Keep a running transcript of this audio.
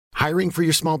Hiring for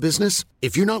your small business?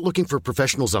 If you're not looking for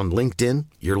professionals on LinkedIn,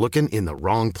 you're looking in the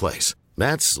wrong place.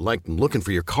 That's like looking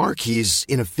for your car keys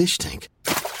in a fish tank.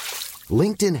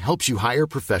 LinkedIn helps you hire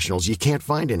professionals you can't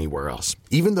find anywhere else,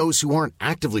 even those who aren't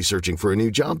actively searching for a new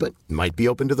job but might be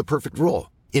open to the perfect role.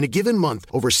 In a given month,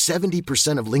 over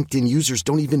 70% of LinkedIn users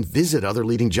don't even visit other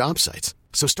leading job sites.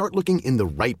 So start looking in the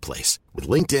right place. With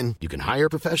LinkedIn, you can hire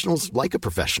professionals like a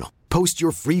professional. Post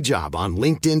your free job on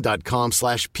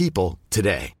linkedin.com/people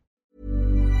today.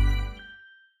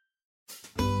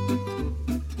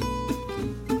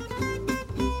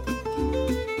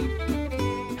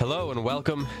 Hello and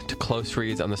welcome to Close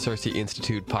Reads on the Cersei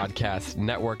Institute Podcast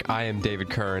Network. I am David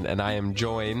Kern, and I am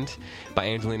joined by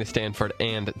Angelina Stanford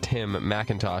and Tim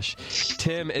McIntosh.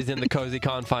 Tim is in the cozy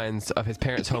confines of his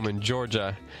parents' home in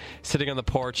Georgia, sitting on the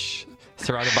porch,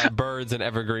 surrounded by birds and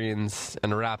evergreens,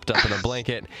 and wrapped up in a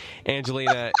blanket.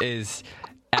 Angelina is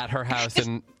at her house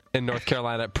in North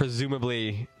Carolina,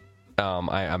 presumably,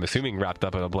 I'm assuming wrapped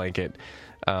up in a blanket.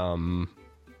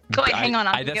 Go ahead, hang on,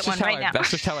 I'll get one right now.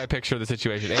 That's just how I picture the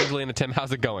situation. Angelina, Tim,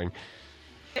 how's it going?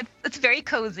 It's very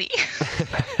cozy.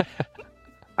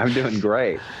 I'm doing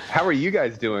great. How are you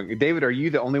guys doing? David, are you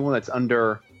the only one that's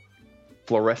under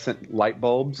fluorescent light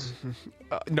bulbs?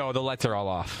 No, the lights are all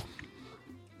off.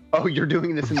 Oh, you're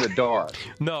doing this in the dark.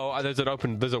 No, there's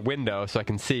a window so I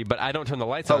can see, but I don't turn the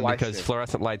lights on because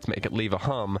fluorescent lights make it leave a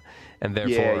hum and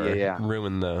therefore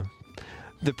ruin the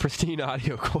pristine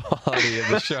audio quality of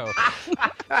the show.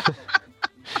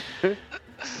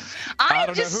 I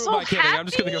don't know who am I kidding. I'm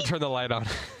just going to go turn the light on.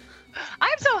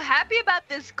 I'm so happy about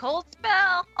this cold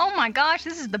spell. Oh my gosh,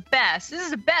 this is the best. This is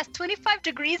the best. 25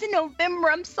 degrees in November.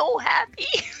 I'm so happy.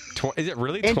 Is it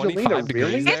really Angelina, 25 degrees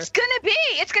really? there? It's going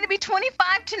to be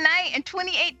 25 tonight and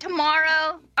 28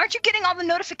 tomorrow. Aren't you getting all the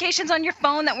notifications on your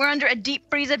phone that we're under a deep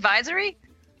freeze advisory?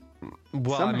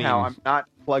 Well, Somehow I'm not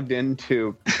plugged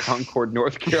into Concord,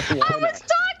 North Carolina. I was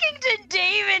talking to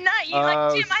David, not you.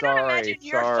 Like, Tim, I don't imagine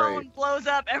your phone blows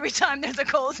up every time there's a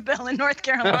cold spell in North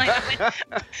Carolina.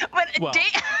 But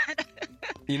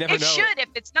you never know. It should if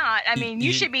it's not. I mean,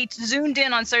 you should be zoomed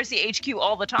in on Cersei HQ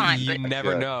all the time. You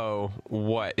never know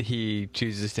what he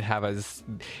chooses to have as.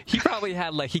 He probably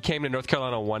had he came to North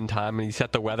Carolina one time and he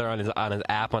set the weather on his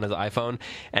app on his iPhone,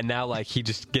 and now he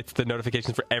just gets the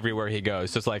notifications for everywhere he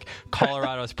goes. So it's like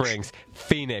Colorado Springs,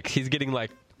 Phoenix. He's getting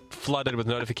flooded with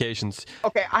notifications.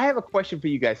 Okay, I have a question for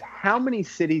you guys. How many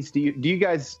cities do you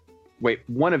guys? Wait,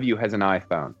 one of you has an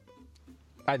iPhone.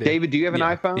 I do. David, do you have an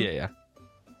iPhone? Yeah.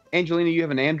 Angelina, you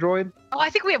have an Android? Oh, I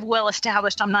think we have well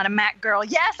established I'm not a Mac girl.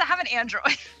 Yes, I have an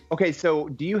Android. Okay, so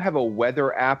do you have a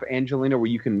weather app, Angelina,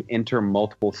 where you can enter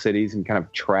multiple cities and kind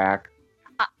of track?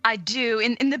 I do.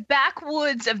 In the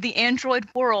backwoods of the Android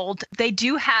world, they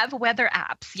do have weather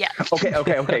apps, yes.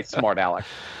 Okay, smart Alex.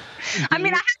 I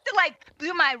mean, I have to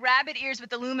do my rabbit ears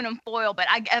with aluminum foil, but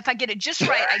if I get it just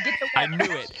right, I get the weather.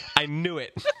 I knew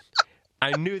it.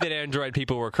 I knew that Android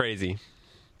people were crazy.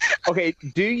 Okay,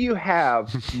 do you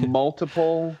have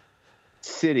multiple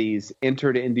cities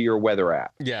entered into your weather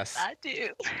app? Yes. I do.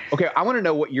 Okay, I want to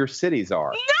know what your cities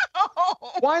are. No!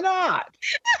 Why not?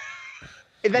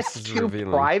 That's too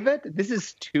private? This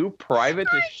is too private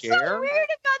to share? I'm so weird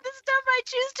about the stuff I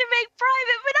choose to make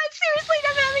private, but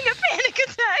I'm having a panic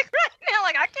attack right now.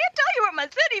 I can't tell you what my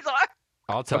cities are.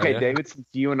 I'll tell you. Okay, David, since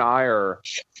you and I are,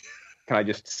 can I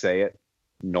just say it,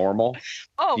 normal?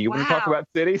 Oh, do you want to talk about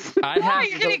cities? You're going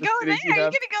to go there? You're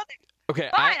going to go there? Okay.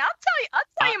 Fine, I'll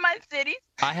tell you my cities.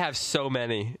 I have so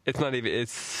many.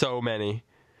 It's so many.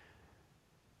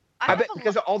 I bet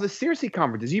because of all the Cersei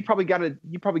conferences, you probably got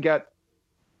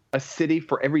a city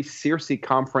for every Cersei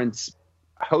conference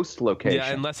host location.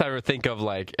 Yeah, unless I think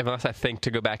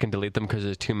to go back and delete them because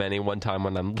there's too many one time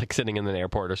when I'm sitting in an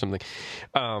airport or something.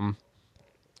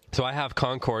 So I have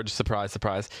Concord, surprise,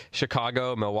 surprise,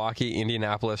 Chicago, Milwaukee,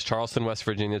 Indianapolis, Charleston, West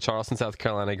Virginia, Charleston, South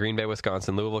Carolina, Green Bay,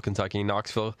 Wisconsin, Louisville, Kentucky,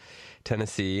 Knoxville,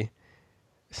 Tennessee,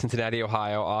 Cincinnati,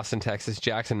 Ohio, Austin, Texas,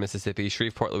 Jackson, Mississippi,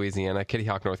 Shreveport, Louisiana, Kitty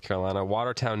Hawk, North Carolina,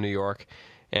 Watertown, New York,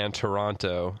 and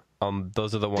Toronto.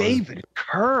 Those are the ones. David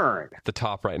Kern. The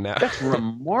top right now. That's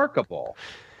remarkable.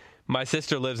 My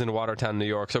sister lives in Watertown, New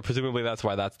York, so presumably that's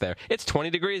why that's there. It's 20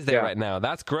 degrees there right now.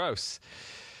 That's gross.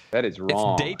 That is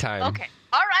wrong. It's daytime. Okay.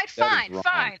 All right, fine.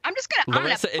 I'm gonna put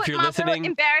my little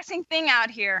embarrassing thing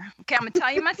out here. Okay, I'm gonna tell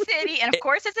you my city, and of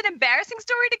course it's an embarrassing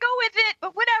story to go with it,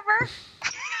 but whatever.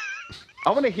 I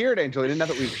want to hear it, Angelina, now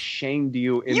that we've shamed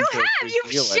you into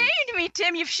You've shamed me,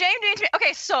 Tim. You've shamed me into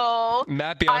Okay, so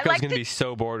Matt Bianco's going to be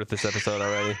so bored with this episode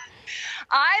already.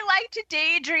 I like to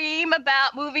daydream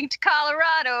about moving to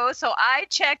Colorado, so I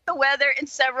check the weather in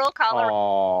several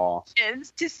Colorado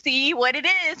regions to see what it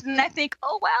is, and I think,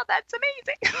 oh wow, that's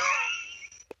amazing.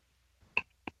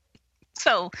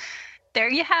 So there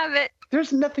you have it.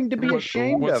 There's nothing to be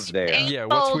ashamed of there. Yeah,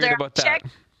 what's weird about that?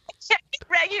 Check it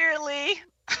regularly.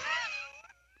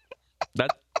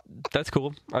 That's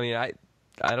cool. I mean, I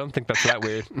don't think that's that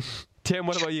weird. Tim,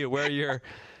 what about you? Where are your...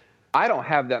 I don't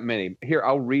have that many. Here,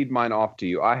 I'll read mine off to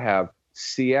you. I have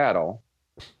Seattle,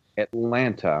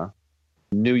 Atlanta,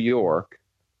 New York,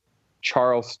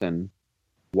 Charleston,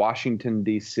 Washington,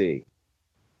 D.C.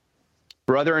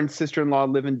 Brother and sister-in-law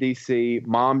live in D.C.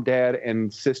 Mom, dad,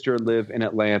 and sister live in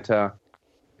Atlanta.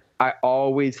 I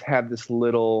always have this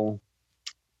little,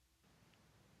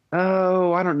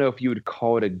 I don't know if you would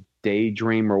call it a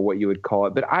daydream or what you would call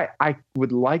it, but I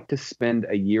would like to spend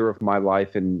a year of my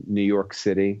life in New York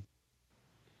City.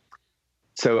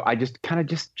 So I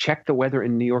just check the weather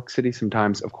in New York City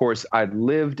sometimes. Of course, I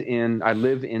live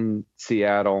in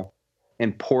Seattle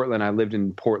and Portland. I lived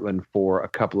in Portland for a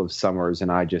couple of summers,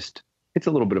 and it's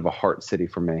a little bit of a heart city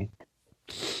for me.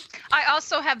 I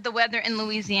also have the weather in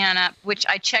Louisiana, which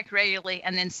I check regularly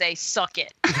and then say, suck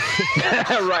it.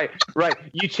 Right.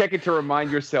 You check it to remind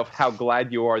yourself how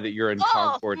glad you are that you're in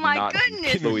Concord, not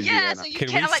in Louisiana. Yeah, so can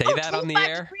we say that on the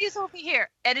air? Degrees over here.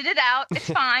 Edit it out. It's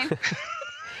fine.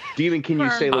 Can you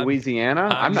say Louisiana?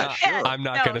 I'm not sure. I'm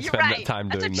not going to spend that time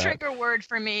doing that. That's a trigger word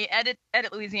for me. Edit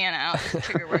Louisiana out. That's a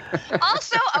trigger word.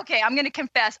 Also, okay, I'm going to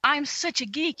confess, I'm such a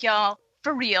geek, y'all.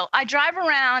 For real. I drive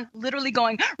around literally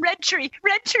going, red tree,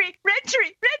 red tree, red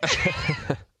tree, red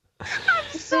tree.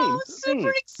 I'm so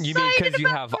super excited. You mean because you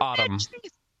have autumn?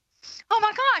 Oh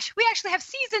my gosh, we actually have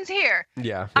seasons here.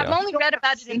 Yeah. I've only read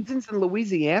about it in seasons in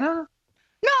Louisiana.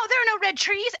 No, there are no red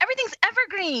trees. Everything's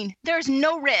evergreen. There's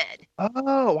no red.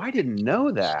 Oh, I didn't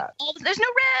know that. There's no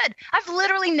red. I've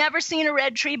literally never seen a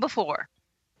red tree before.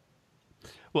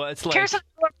 Well, it's like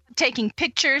taking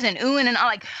pictures and oohing and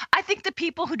all. I think the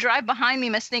people who drive behind me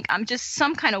must think I'm just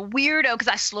some kind of weirdo because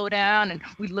I slow down and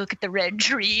we look at the red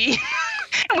tree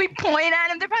and we point at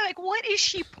them. They're probably like, what is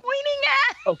she pointing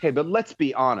at? Okay, but let's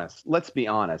be honest.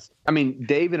 I mean,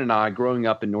 David and I, growing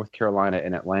up in North Carolina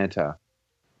and Atlanta,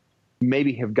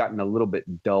 maybe have gotten a little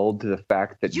bit dulled to the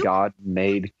fact that God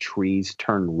made trees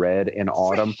turn red in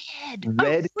autumn.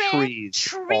 Red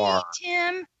trees are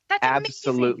Tim. That's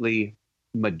absolutely amazing.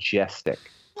 Majestic.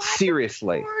 What?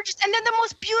 Seriously. Gorgeous. And then the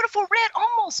most beautiful red,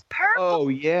 almost purple. Oh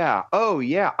yeah.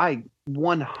 I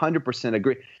 100%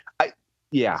 agree.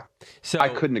 I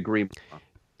couldn't agree more.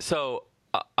 So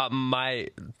my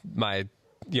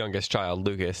youngest child,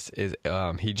 Lucas, is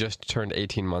he just turned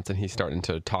 18 months and he's starting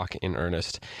to talk in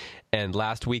earnest. And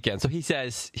last weekend, so he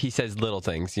says little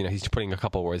things. You know, he's putting a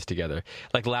couple words together.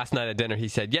 Like last night at dinner, he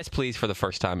said "yes, please" for the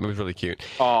first time. It was really cute.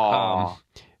 Aww.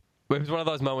 It was one of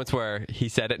those moments where he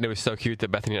said it and it was so cute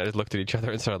that Bethany and I just looked at each other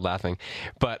and started laughing.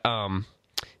 But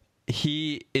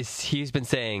he's been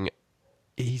saying,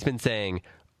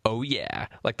 "oh yeah,"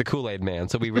 like the Kool-Aid Man.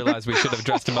 So we realized we should have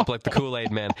dressed him up like the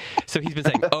Kool-Aid Man. So he's been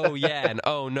saying, "oh yeah," and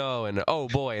 "oh no," and "oh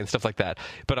boy," and stuff like that.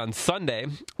 But on Sunday,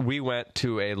 we went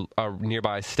to a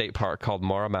nearby state park called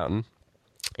Mara Mountain,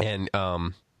 and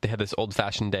they had this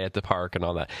old-fashioned day at the park and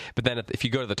all that. But then if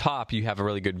you go to the top, you have a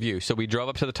really good view. So we drove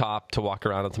up to the top to walk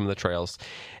around on some of the trails,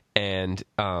 and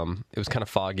it was kind of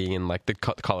foggy, and like the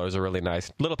colors are really nice.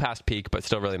 A little past peak, but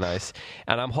still really nice.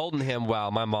 And I'm holding him while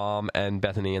my mom and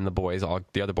Bethany and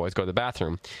the other boys go to the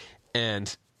bathroom.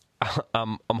 And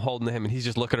I'm holding him, and he's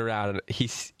just looking around, and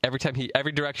he's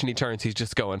every direction he turns, he's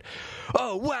just going,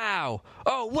 "oh wow,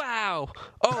 oh wow,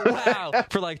 oh wow,"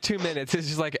 for like 2 minutes. It's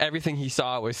just like everything he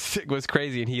saw was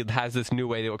crazy, and he has this new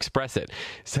way to express it.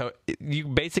 So you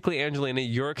basically, Angelina,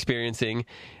 you're experiencing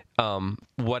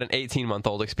what an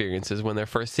 18-month-old experiences when they're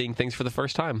first seeing things for the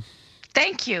first time.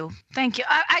 Thank you.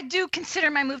 I do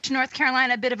consider my move to North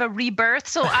Carolina a bit of a rebirth,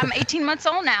 so I'm 18 months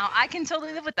old now. I can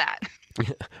totally live with that.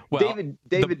 Well,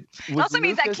 David also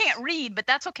means I can't read, but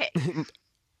that's okay.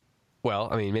 Well,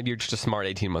 I mean, maybe you're just a smart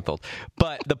 18-month-old.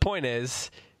 But the point is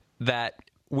that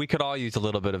we could all use a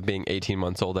little bit of being 18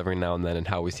 months old every now and then, and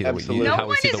how we see the world. No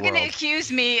one is going to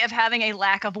accuse me of having a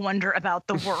lack of wonder about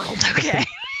the world, okay?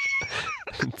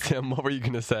 Tim, what were you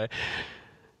going to say?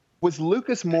 Was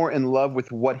Lucas more in love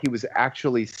with what he was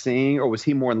actually seeing, or was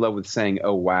he more in love with saying,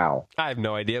 "oh, wow"? I have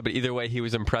no idea, but either way, he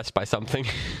was impressed by something.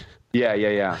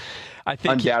 Yeah. I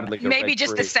think undoubtedly maybe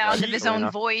just the sound of his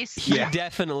own voice. He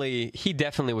definitely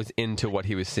was into what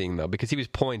he was seeing, though, because he was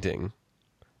pointing.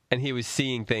 and he was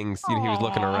seeing things. He was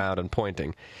looking around and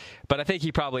pointing. But I think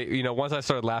he probably, once I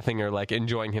started laughing or like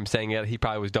enjoying him saying it, he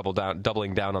probably was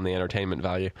doubling down on the entertainment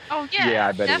value. Oh yeah, Yeah,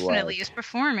 I bet definitely he was. is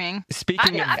performing.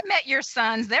 I've met your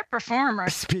sons; they're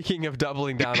performers. Speaking of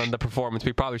doubling down on the performance,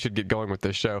 we probably should get going with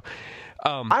this show.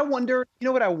 I wonder. You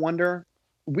know what I wonder?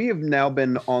 We have now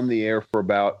been on the air for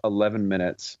about 11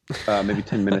 minutes, maybe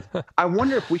 10 minutes. I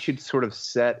wonder if we should sort of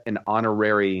set an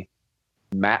honorary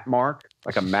Matt mark,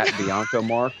 like a Matt Bianco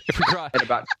mark, at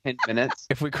about 10 minutes.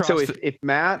 So if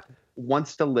Matt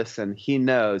wants to listen, he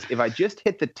knows if I just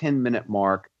hit the 10-minute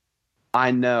mark,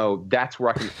 I know that's where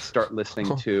I can start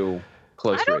listening to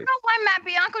Close Reads. I don't know why Matt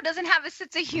Bianco doesn't have a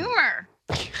sense of humor.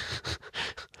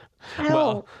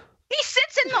 Well, he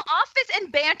sits in the office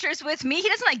and banters with me. He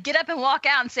doesn't like get up and walk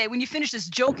out and say, "When you finish this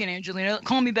joking, Angelina,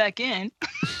 call me back in."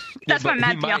 That's my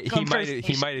Matt Bianco impersonation.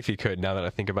 He might if he could. Now that I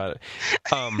think about it,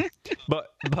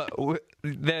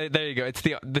 there you go. It's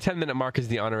the 10-minute mark is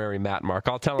the honorary Matt mark.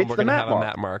 I'll tell him we're going to have a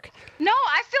Matt mark. No,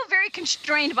 I feel very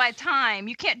constrained by time.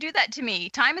 You can't do that to me.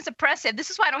 Time is oppressive. This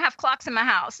is why I don't have clocks in my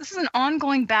house. This is an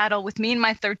ongoing battle with me and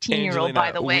my 13-year-old.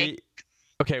 By the way.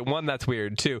 Okay, one, that's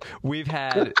weird. Two,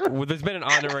 there's been an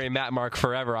honorary Matt mark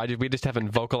forever. We just haven't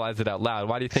vocalized it out loud.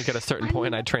 Why do you think at a certain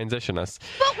point I'd transition us?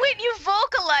 But when you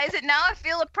vocalize it, now I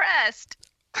feel oppressed.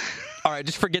 All right,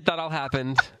 just forget that all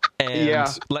happened, and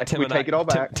let Tim and take it all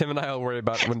back. Tim and I will worry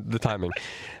about the timing.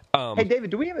 Hey,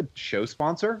 David, do we have a show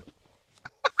sponsor?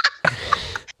 Why do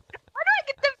I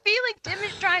get the feeling Tim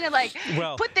is trying to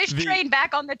put this train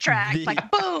back on the track?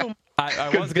 Boom. I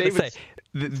was going to say.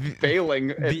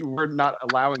 Failing, and we're not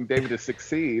allowing David to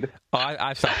succeed. Oh,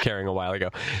 I stopped caring a while ago.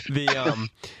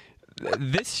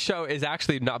 This show is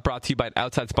actually not brought to you by an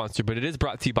outside sponsor, but it is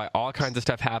brought to you by all kinds of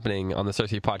stuff happening on the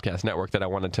Cersei Podcast Network that I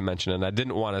wanted to mention, and I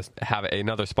didn't want to have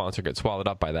another sponsor get swallowed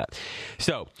up by that.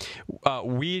 So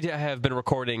we have been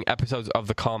recording episodes of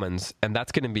The Commons, and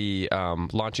that's going to be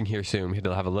launching here soon.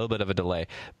 It'll have a little bit of a delay,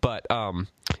 but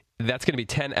that's going to be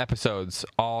 10 episodes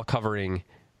all covering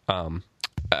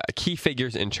key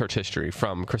figures in church history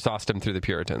from Chrysostom through the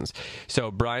Puritans.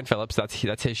 So Brian Phillips, that's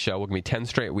his show. We're going to be 10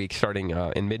 straight weeks starting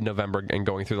in mid-November and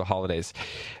going through the holidays.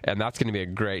 And that's going to be a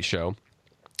great show.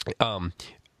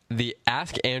 The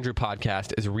Ask Andrew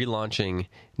podcast is relaunching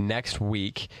next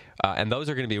week. And those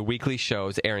are going to be weekly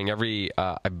shows airing every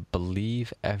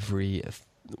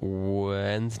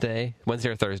Wednesday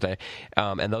or Thursday,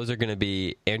 and those are going to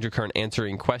be Andrew Kern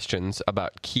answering questions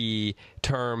about key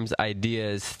terms,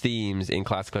 ideas, themes in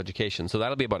classical education. So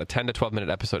that'll be about a 10 to 12 minute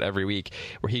episode every week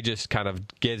where he just kind of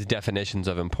gives definitions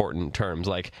of important terms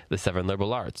like the 7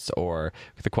 liberal arts or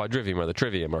the quadrivium or the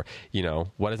trivium, or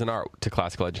what is an art to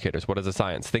classical educators, what is a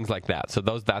science, things like that. So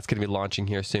that's going to be launching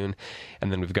here soon.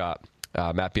 And then we've got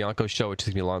Matt Bianco's show, which is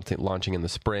going to be launching in the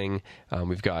spring.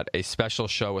 We've got a special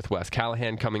show with Wes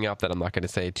Callahan coming up that I'm not going to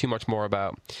say too much more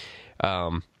about.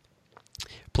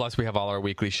 Plus, we have all our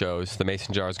weekly shows. The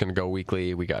Mason Jar is going to go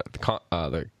weekly. We got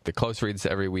the Close Reads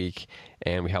every week,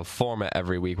 and we have Format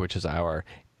every week, which is our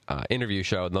interview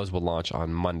show, and those will launch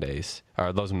on Mondays.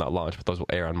 Or those will not launch, but those will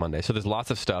air on Monday. So there's lots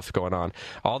of stuff going on.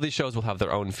 All these shows will have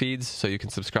their own feeds, so you can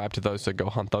subscribe to those, so go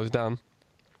hunt those down.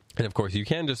 And, of course, you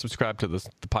can just subscribe to the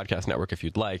podcast network if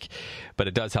you'd like, but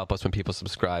it does help us when people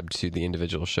subscribe to the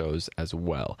individual shows as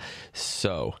well.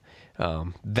 So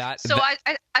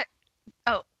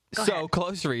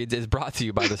Close Reads is brought to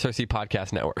you by the Cersei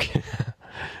Podcast Network.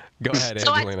 Go ahead,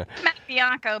 Angelina. So I Matt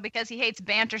Bianco, because he hates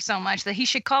banter so much, that he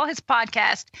should call his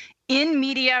podcast In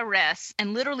Media Res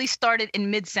and literally start it in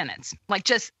mid-sentence.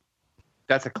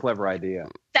 That's a clever idea.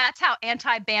 That's how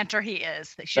anti-banter he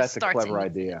is. That's a clever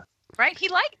idea. Right? He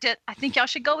liked it. I think y'all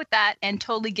should go with that and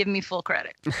totally give me full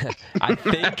credit. I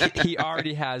think he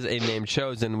already has a name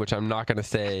chosen, which I'm not going to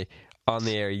say on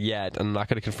the air yet. I'm not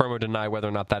going to confirm or deny whether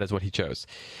or not that is what he chose.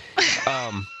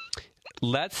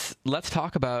 Let's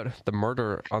talk about the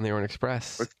murder on the Orient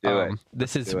Express. Let's do it.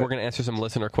 We're going to answer some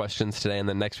listener questions today, and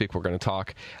then next week we're going to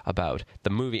talk about the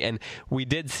movie. And we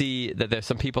did see that there's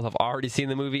some people have already seen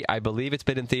the movie. I believe it's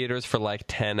been in theaters for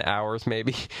 10 hours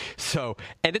maybe. So,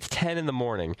 and it's 10 in the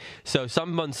morning. So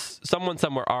someone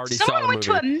somewhere already saw the movie. Someone went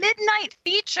to a midnight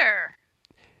feature.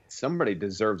 Somebody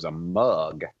deserves a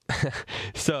mug.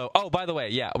 So, by the way,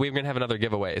 yeah, we're going to have another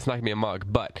giveaway. It's not going to be a mug,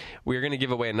 but we're going to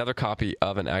give away another copy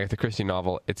of an Agatha Christie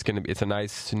novel. It's a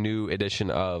nice new edition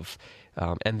of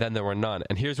And Then There Were None.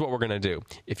 And here's what we're going to do.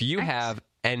 If you have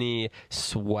any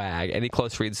swag, any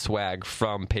Close Reads swag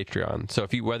from Patreon, so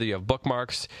whether you have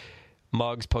bookmarks,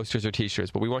 mugs, posters, or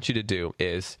t-shirts, what we want you to do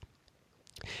is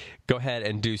go ahead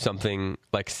and do something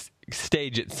like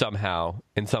stage it somehow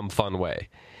in some fun way.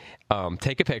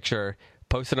 Take a picture,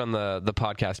 post it on the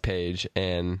podcast page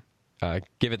and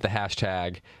give it the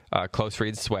hashtag Close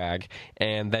Reads Swag.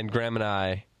 And then Graham and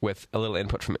I, with a little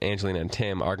input from Angelina and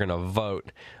Tim, are going to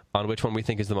vote on which one we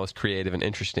think is the most creative and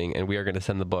interesting, and we are going to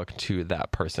send the book to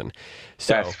that person.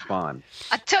 So That's fun.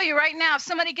 I tell you right now, if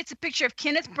somebody gets a picture of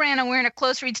Kenneth Branagh wearing a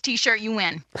Close Reads T-shirt, you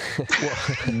win.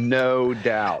 No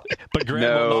doubt. But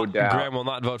Graham will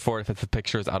not vote for it if the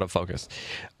picture is out of focus.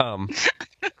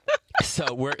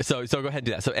 So go ahead and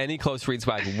do that. So any Close Read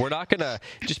Swag, we're not gonna,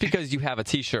 just because you have a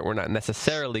T-shirt, we're not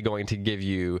necessarily going to give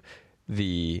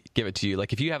it to you.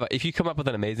 Like if you come up with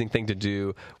an amazing thing to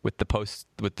do with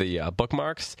the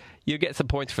bookmarks, you get some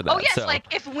points for that. Oh yes,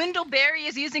 like if Wendell Berry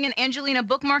is using an Angelina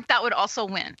bookmark, that would also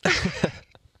win.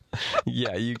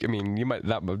 Yeah, you might,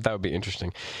 that would be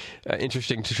interesting.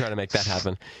 Interesting to try to make that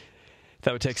happen.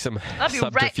 That would take some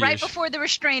subterfuge. Right before the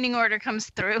restraining order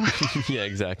comes through. Yeah,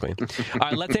 exactly. All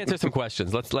right, let's answer some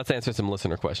questions. Let's answer some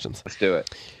listener questions. Let's do it.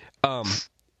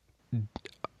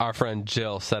 Our friend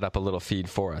Jill set up a little feed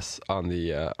for us on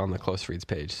the Close Reads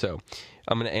page. So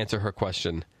I'm going to answer her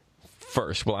question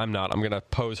first. Well, I'm not. I'm going to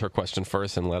pose her question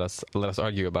first and let us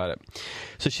argue about it.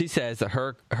 So she says that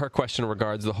her question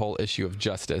regards the whole issue of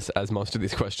justice, as most of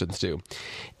these questions do.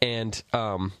 And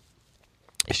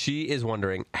she is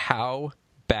wondering, how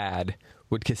bad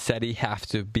would Cassetti have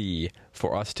to be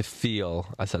for us to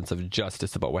feel a sense of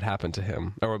justice about what happened to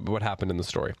him, or what happened in the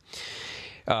story?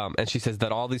 And she says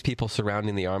that all these people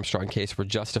surrounding the Armstrong case were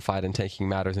justified in taking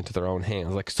matters into their own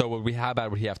hands. Like, so how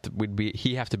bad would he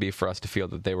have to be for us to feel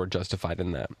that they were justified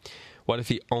in that? What if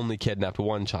he only kidnapped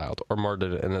one child or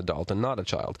murdered an adult and not a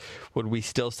child? Would we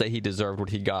still say he deserved what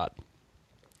he got?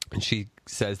 And she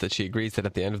says that she agrees that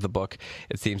at the end of the book,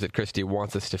 it seems that Christie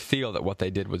wants us to feel that what they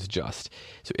did was just.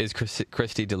 So is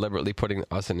Christie deliberately putting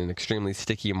us in an extremely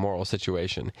sticky moral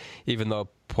situation? Even though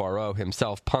Poirot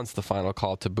himself punts the final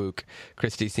call to Book,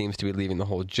 Christie seems to be leaving the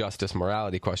whole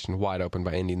justice-morality question wide open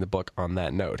by ending the book on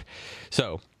that note.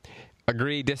 So,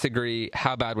 agree, disagree,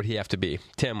 how bad would he have to be?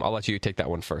 Tim, I'll let you take that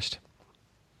one first.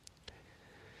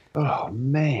 Oh,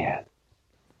 man.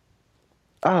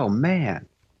 Oh, man.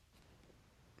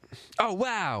 Oh,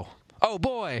 wow. Oh,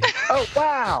 boy. Oh,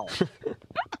 wow.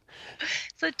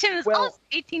 So Tim is also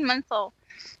 18 months old.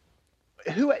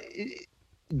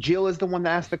 Jill is the one that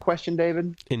asked the question,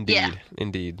 David? Indeed. Yeah.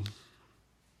 Indeed.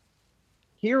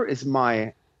 Here is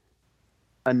my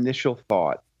initial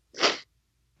thought.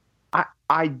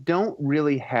 I don't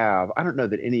really have, I don't know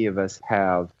that any of us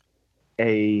have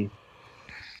a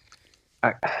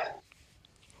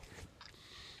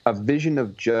vision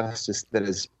of justice that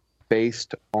is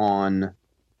based on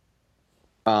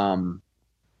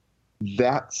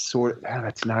that sort of,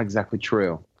 that's not exactly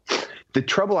true. The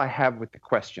trouble I have with the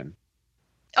question.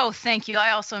 Oh, thank you.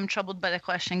 I also am troubled by the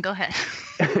question. Go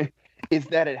ahead. Is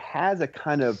that it has a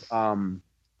kind of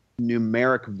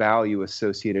numeric value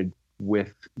associated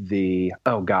with the,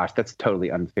 oh gosh, that's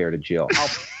totally unfair to Jill.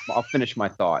 I'll finish my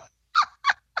thought.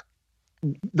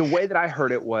 The way that I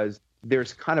heard it was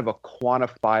there's kind of a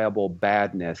quantifiable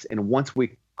badness. And once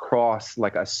we cross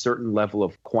like a certain level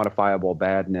of quantifiable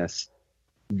badness,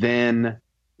 then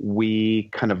we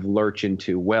kind of lurch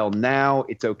into, well, now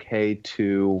it's okay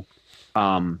to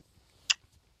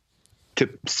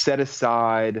set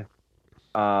aside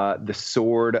the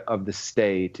sword of the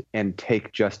state and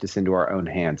take justice into our own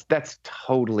hands. That's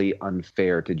totally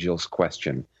unfair to Jill's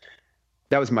question.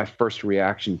 That was my first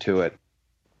reaction to it.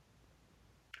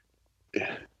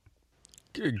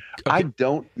 Okay. I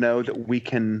don't know that we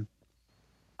can.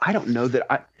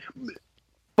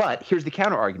 But here's the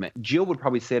counter argument. Jill would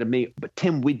probably say to me, but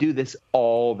Tim, we do this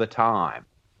all the time.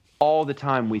 All the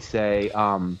time we say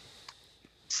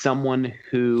someone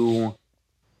who,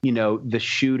 the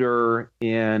shooter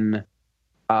in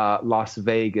Las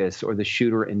Vegas or the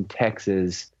shooter in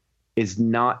Texas is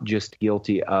not just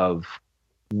guilty of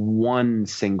one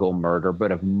single murder,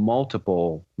 but of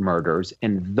multiple murders,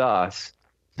 and thus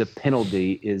the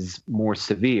penalty is more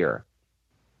severe.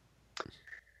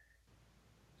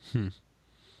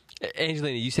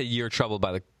 Angelina, you said you're troubled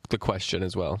by the question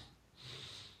as well.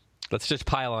 Let's just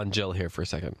pile on Jill here for a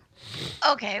second.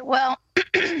 Okay, well.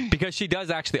 Because she does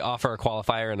actually offer a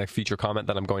qualifier in a future comment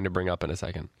that I'm going to bring up in a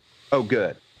second. Oh,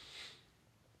 good.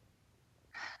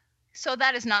 So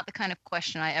that is not the kind of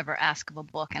question I ever ask of a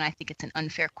book, and I think it's an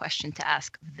unfair question to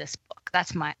ask of this book.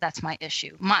 That's my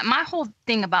issue. My whole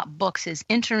thing about books is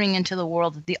entering into the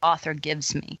world that the author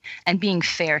gives me and being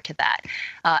fair to that.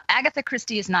 Agatha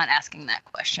Christie is not asking that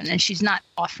question, and she's not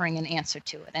offering an answer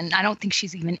to it, and I don't think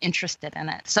she's even interested in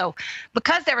it. So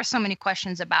because there were so many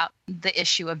questions about the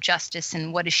issue of justice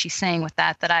and what is she saying with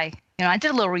that I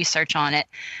did a little research on it.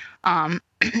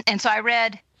 And so I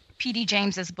read P.D.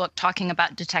 James's book talking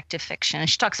about detective fiction. And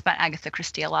she talks about Agatha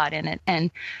Christie a lot in it.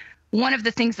 And one of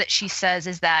the things that she says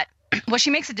is that, well, she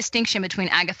makes a distinction between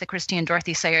Agatha Christie and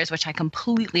Dorothy Sayers, which I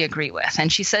completely agree with.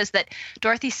 And she says that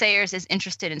Dorothy Sayers is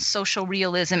interested in social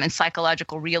realism and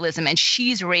psychological realism, and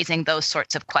she's raising those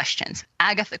sorts of questions.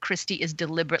 Agatha Christie is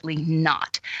deliberately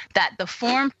not. That the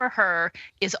form for her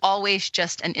is always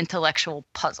just an intellectual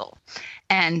puzzle.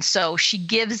 And so she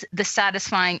gives the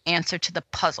satisfying answer to the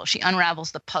puzzle. She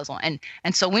unravels the puzzle. And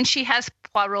so when she has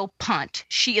Poirot punt,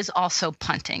 she is also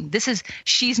punting.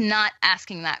 She's not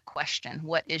asking that question,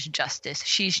 what is justice?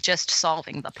 She's just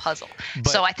solving the puzzle.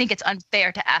 So I think it's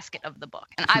unfair to ask it of the book.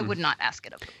 And I would not ask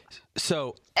it of the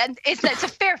book. And it's a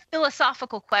fair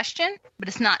philosophical question, but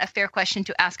it's not a fair question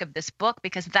to ask of this book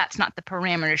because that's not the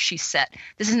parameters she set.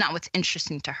 This is not what's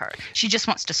interesting to her. She just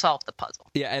wants to solve the puzzle.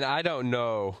 Yeah, and I don't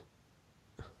know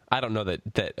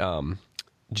that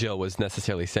Jill was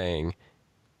necessarily saying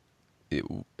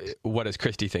what does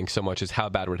Christie think so much as how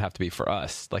bad would it have to be for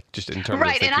us, like just in terms of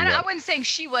right. And I wasn't saying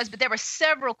she was, but there were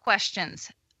several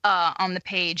questions on the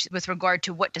page with regard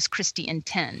to what does Christie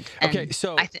intend. And okay,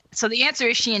 so the answer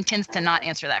is she intends to not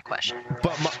answer that question.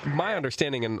 But my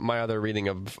understanding and my other reading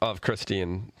of Christie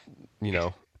and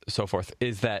so forth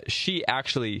is that she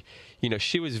actually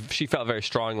she felt very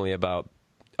strongly about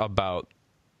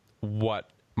what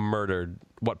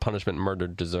punishment murder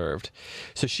deserved.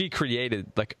 So she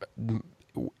created, like,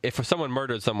 if someone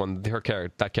murdered someone,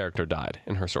 that character died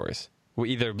in her stories.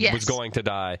 Either was going to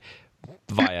die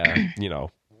via,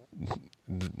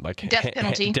 like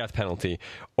death penalty,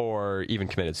 or even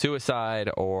committed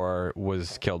suicide, or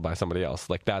was killed by somebody else.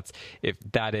 Like that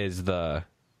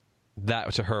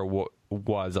to her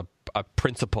was a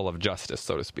principle of justice,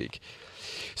 so to speak.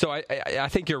 So I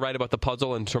think you're right about the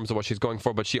puzzle in terms of what she's going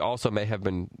for, but she also may have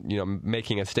been,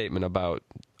 making a statement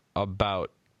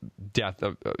about death,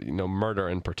 murder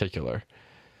in particular.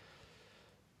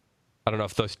 I don't know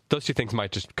if those two things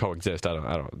might just coexist. I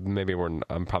don't. Maybe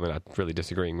I'm probably not really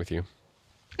disagreeing with you.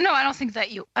 No, I don't think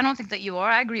that you are.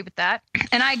 I agree with that,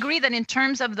 and I agree that in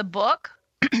terms of the book,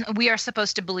 we are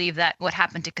supposed to believe that what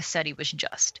happened to Cassetti was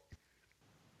just.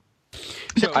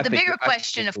 The bigger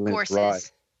question, of course,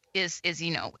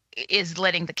 is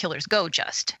letting the killers go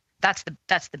just. That's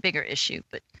the bigger issue,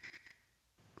 but.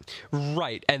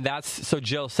 Right, and so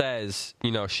Jill says,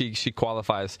 she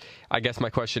qualifies. I guess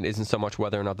my question isn't so much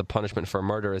whether or not the punishment for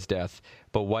murder is death,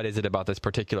 but what is it about this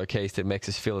particular case that makes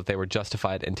us feel that they were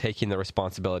justified in taking the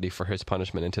responsibility for his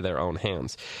punishment into their own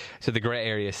hands? So the gray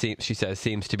area, she says,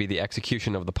 seems to be the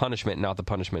execution of the punishment, not the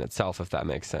punishment itself, if that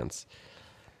makes sense.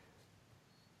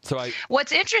 So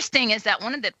what's interesting is that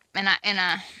one of the I'm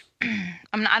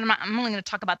only going to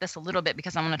talk about this a little bit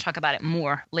because I'm going to talk about it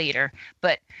more later,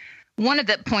 but one of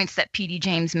the points that P.D.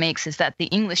 James makes is that the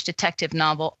English detective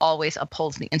novel always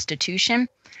upholds the institution.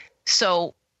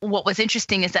 So what was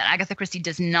interesting is that Agatha Christie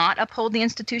does not uphold the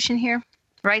institution here,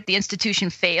 right? The institution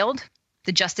failed.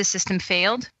 The justice system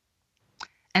failed.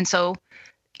 And so,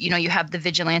 you have the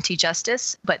vigilante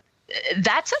justice, but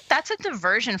that's a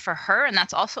diversion for her, and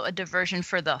that's also a diversion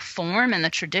for the form and the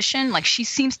tradition. Like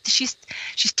she's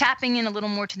tapping in a little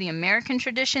more to the American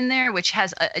tradition there, which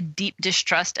has a deep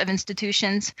distrust of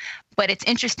institutions. But it's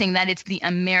interesting that it's the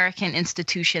American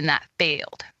institution that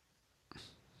failed.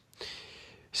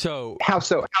 So how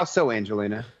so,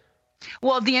 Angelina?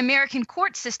 Well, the American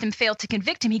court system failed to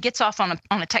convict him. He gets off on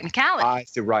a technicality. I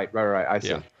see. Right. I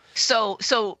see. Yeah. So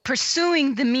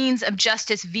pursuing the means of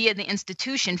justice via the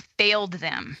institution failed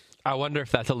them. I wonder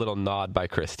if that's a little nod by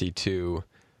Christie to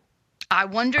I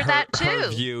wonder that too. Her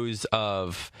views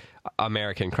of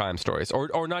American crime stories,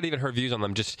 or not even her views on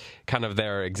them, just kind of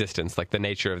their existence, like the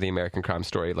nature of the American crime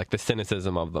story, like the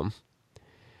cynicism of them.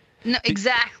 No,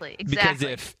 exactly. Because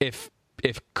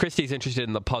if Christie's interested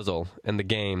in the puzzle and the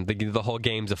game, the whole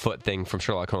game's afoot thing from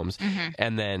Sherlock Holmes,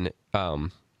 and then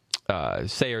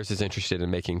Sayers is interested in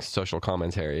making social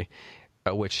commentary,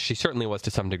 which she certainly was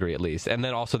to some degree at least, and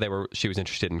then also she was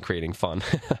interested in creating fun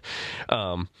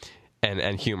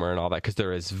and humor and all that, because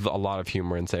there is a lot of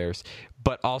humor in Sayers,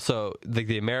 but also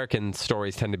the American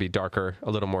stories tend to be darker, a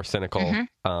little more cynical,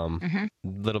 a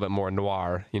little bit more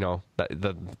noir.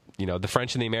 The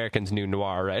French and the Americans knew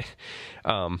noir, right?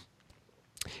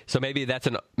 So maybe that's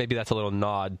a little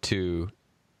nod to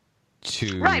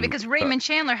right, because Raymond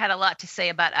Chandler had a lot to say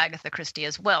about Agatha Christie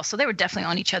as well, so they were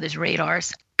definitely on each other's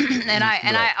radars.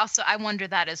 I wonder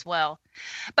that as well.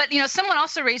 But someone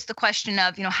also raised the question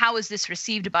of how is this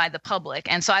received by the public,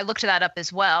 and so I looked that up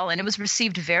as well, and it was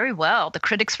received very well. The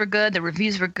critics were good, the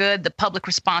reviews were good, the public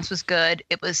response was good.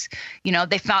 It was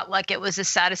they felt like it was a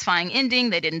satisfying ending.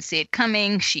 They didn't see it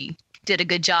coming. She did a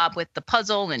good job with the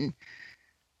puzzle and,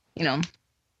 you know,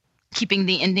 keeping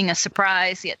the ending a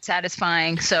surprise yet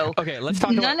satisfying. So okay, let's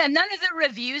talk none of the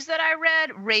reviews that I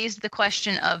read raised the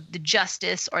question of the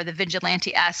justice or the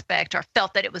vigilante aspect, or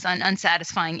felt that it was an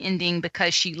unsatisfying ending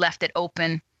because she left it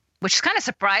open, which kind of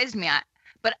surprised me.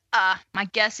 But my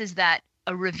guess is that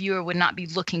a reviewer would not be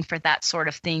looking for that sort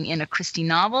of thing in a Christie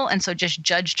novel, and so just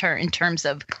judged her in terms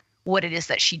of what it is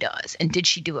that she does and did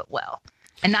she do it well,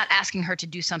 and not asking her to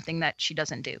do something that she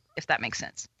doesn't do, if that makes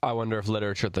sense. I wonder if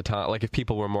literature at the time, like if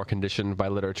people were more conditioned by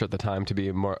literature at the time to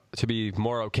be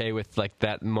more okay with like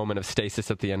that moment of stasis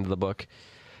at the end of the book,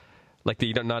 like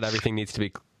not everything needs to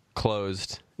be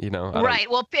closed, you know. Right.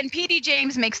 Well, and P.D.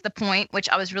 James makes the point, which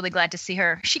I was really glad to see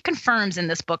her. She confirms in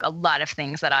this book a lot of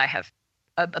things that I have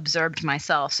observed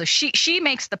myself. So she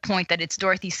makes the point that it's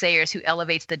Dorothy Sayers who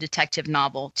elevates the detective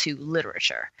novel to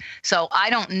literature. So I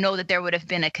don't know that there would have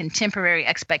been a contemporary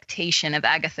expectation of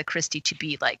Agatha Christie to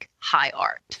be like high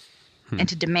art and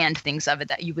to demand things of it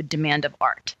that you would demand of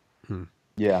art.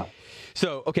 Yeah.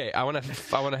 So, okay, I want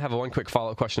to have one quick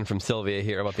follow-up question from Sylvia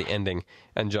here about the ending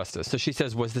and justice. So she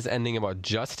says, was this ending about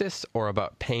justice or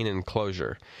about pain and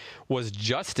closure? Was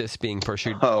justice being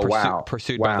pursued by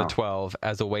the 12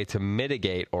 as a way to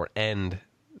mitigate or end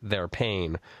their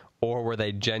pain, or were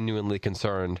they genuinely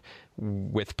concerned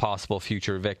with possible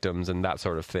future victims and that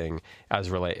sort of thing as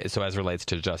relates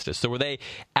to justice? So were they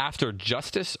after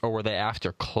justice or were they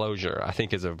after closure? I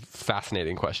think is a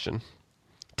fascinating question.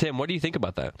 Tim, what do you think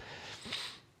about that?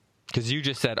 Because you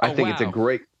just said, I think it's a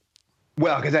great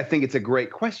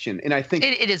question. And I think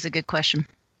it is a good question.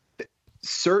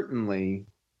 Certainly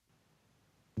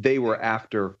they were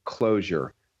after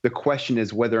closure. The question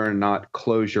is whether or not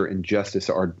closure and justice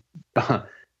are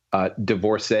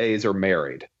divorcees or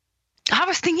married. I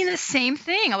was thinking the same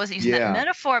thing. I was using that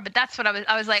metaphor, but that's what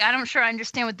I was like, I'm sure I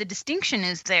understand what the distinction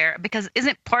is there, because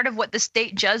isn't part of what the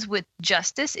state does with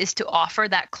justice is to offer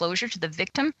that closure to the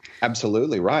victim?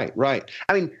 Absolutely. Right.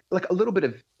 I mean, like a little bit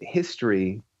of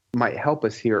history might help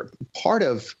us here.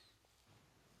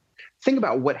 Think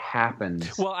about what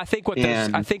happens. Well, I think what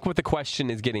the question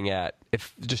is getting at,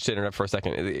 if just to interrupt for a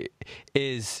second,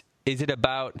 is it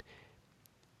about,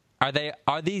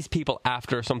 are these people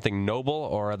after something noble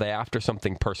or are they after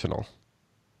something personal?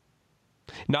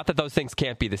 Not that those things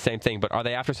can't be the same thing, but are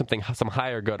they after some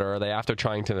higher good, or are they after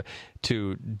trying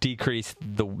to decrease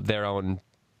their own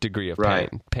degree of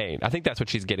pain? I think that's what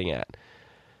she's getting at.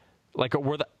 Like,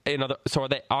 are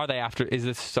they after? Is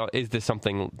this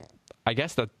something? I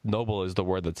guess that noble is the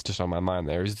word that's just on my mind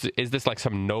there. Is this like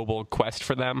some noble quest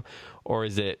for them, or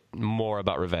is it more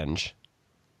about revenge?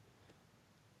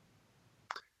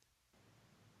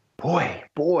 Boy.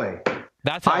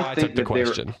 That's how I took the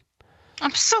question.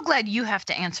 I'm so glad you have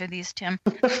to answer these, Tim.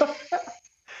 I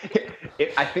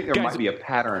think there might be a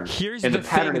pattern. Here's and the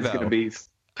pattern thing, is going to be.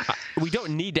 We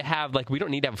don't need to have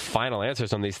final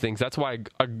answers on these things. That's why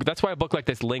a book like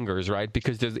this lingers, right?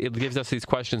 Because it gives us these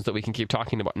questions that we can keep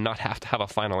talking about and not have to have a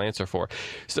final answer for.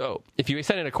 So if you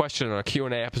send in a question on a Q&A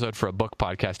episode for a book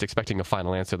podcast expecting a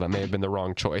final answer, that may have been the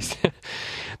wrong choice,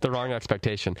 the wrong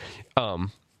expectation.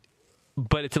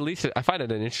 But it's at least, I find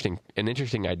it an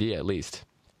interesting idea, at least.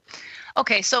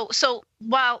 Okay, so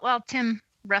while Tim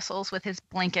wrestles with his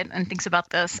blanket and thinks about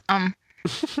this,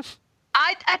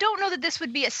 I don't know that this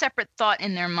would be a separate thought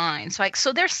in their minds.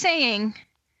 So they're saying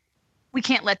we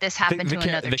can't let this happen to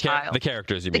another child. The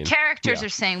characters, you mean? The characters are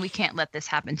saying we can't let this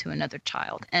happen to another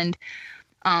child. And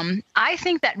I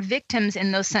think that victims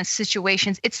in those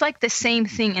situations, it's like the same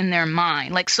thing in their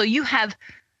mind. Like, so you have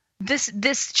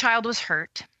this child was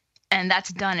hurt, and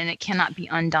that's done, and it cannot be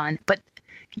undone. But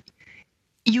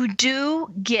you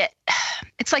do get,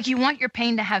 it's like you want your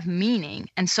pain to have meaning.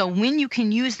 And so when you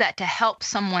can use that to help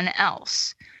someone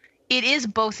else, it is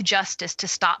both justice to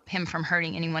stop him from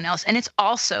hurting anyone else. And it's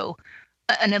also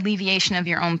an alleviation of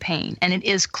your own pain. And it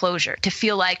is closure to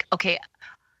feel like, okay,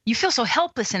 you feel so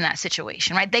helpless in that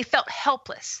situation, right? They felt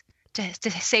helpless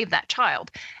to save that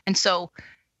child. And so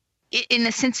in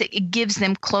a sense, it gives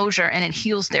them closure and it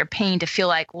heals their pain to feel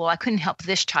like, well, I couldn't help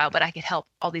this child, but I could help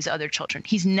all these other children.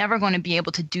 He's never going to be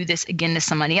able to do this again to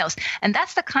somebody else. And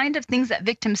that's the kind of things that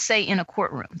victims say in a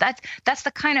courtroom. That's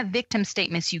the kind of victim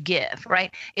statements you give,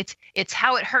 right? It's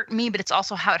how it hurt me, but it's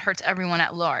also how it hurts everyone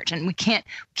at large. And we can't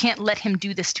let him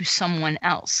do this to someone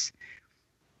else.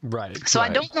 Right. So I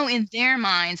don't know in their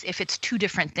minds if it's two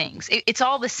different things. It's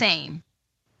all the same.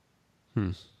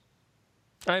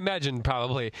 I imagine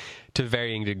probably to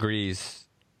varying degrees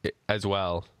as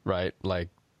well, right? Like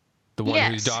the one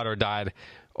whose daughter died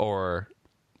or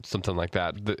something like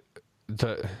that.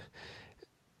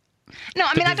 No,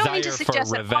 I mean, I the don't mean to desire suggest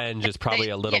for that revenge is probably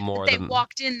a little more they than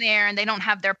walked in there and they don't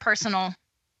have their personal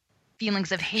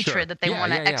feelings of hatred Sure. that they Yeah,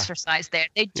 want to yeah, yeah. exercise there.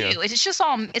 They do. Yeah. It's just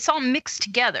all mixed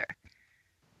together.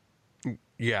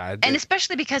 Yeah. And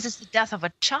especially because it's the death of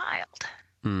a child.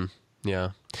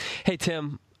 Yeah. Hey,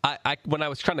 Tim, I when I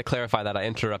was trying to clarify that, I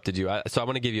interrupted you. So I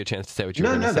want to give you a chance to say what you were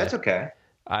going to say. No, that's okay.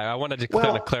 I wanted to Well-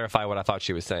 kind of clarify what I thought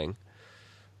she was saying.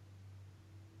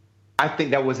 I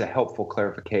think that was a helpful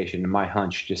clarification. My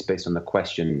hunch, just based on the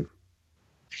question,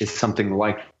 is something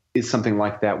like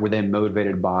that. Were they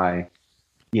motivated by,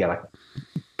 like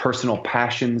personal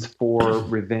passions for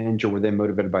revenge, or were they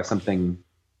motivated by something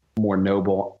more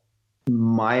noble?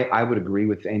 I would agree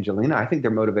with Angelina. I think they're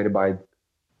motivated by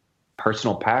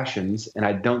personal passions, and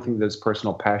I don't think those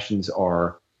personal passions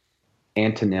are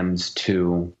antonyms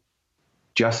to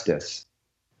justice.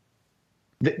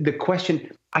 The question,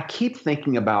 I keep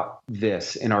thinking about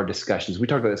this in our discussions. We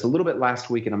talked about this a little bit last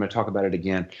week, and I'm going to talk about it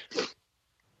again.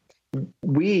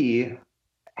 We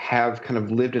have kind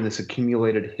of lived in this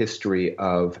accumulated history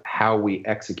of how we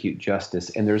execute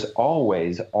justice, and there's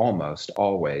almost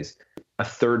always, a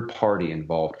third party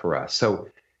involved for us. So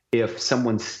if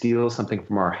someone steals something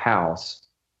from our house,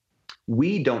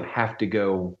 we don't have to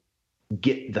go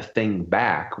get the thing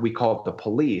back. We call up the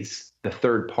police, the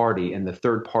third party, and the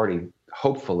third party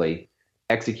hopefully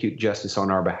execute justice on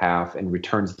our behalf and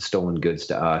returns the stolen goods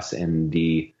to us, and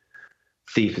the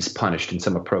thief is punished in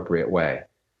some appropriate way.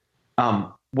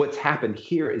 What's happened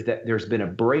here is that there's been a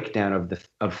breakdown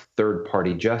of third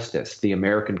party justice. The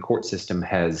American court system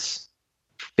has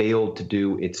failed to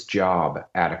do its job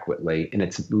adequately, and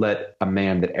it's let a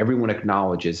man that everyone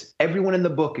in the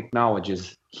book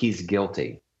acknowledges he's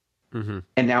guilty. Mm-hmm.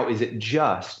 And now, is it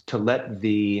just to let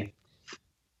the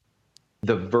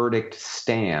verdict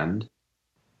stand,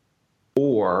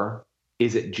 or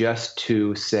is it just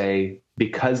to say,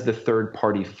 because the third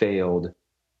party failed,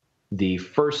 the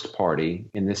first party,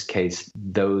 in this case,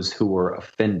 those who were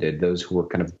offended, those who were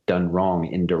kind of done wrong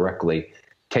indirectly,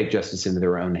 take justice into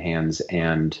their own hands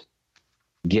and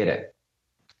get it?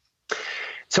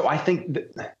 So I think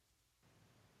that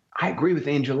I agree with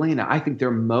Angelina. I think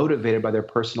they're motivated by their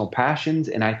personal passions,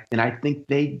 and I think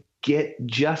they get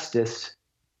justice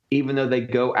even though they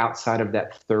go outside of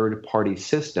that third party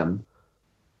system.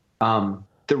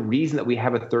 The reason that we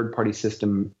have a third party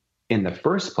system in the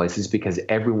first place is because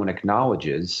everyone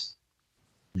acknowledges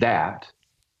that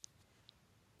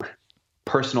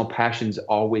personal passions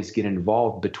always get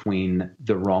involved between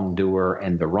the wrongdoer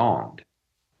and the wronged.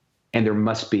 And there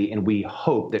must be, and we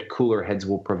hope that cooler heads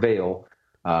will prevail,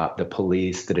 the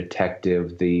police, the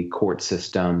detective, the court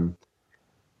system.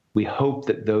 We hope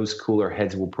that those cooler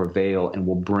heads will prevail and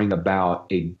will bring about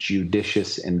a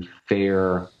judicious and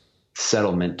fair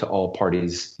settlement to all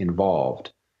parties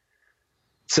involved.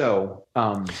 So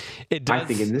I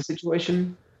think in this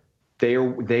situation, they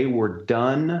were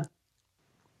done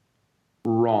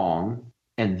wrong,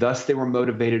 and thus they were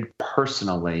motivated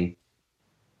personally.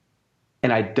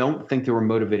 And I don't think they were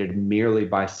motivated merely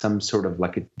by some sort of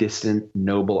like a distant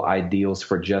noble ideals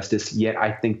for justice. Yet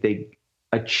I think they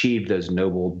achieved those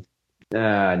noble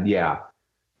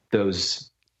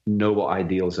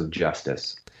ideals of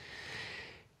justice.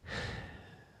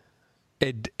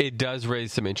 It does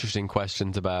raise some interesting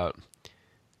questions about,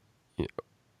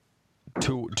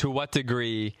 to what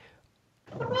degree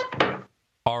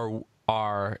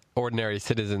are ordinary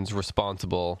citizens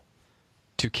responsible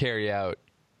to carry out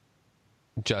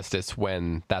justice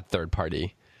when that third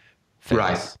party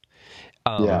fails?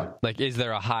 Right. Like, is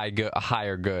there a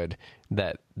higher good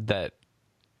that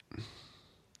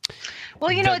Well,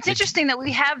 it's interesting that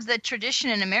we have the tradition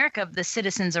in America of the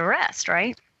citizen's arrest,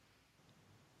 right?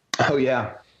 Oh,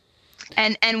 yeah.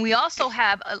 And we also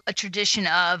have a tradition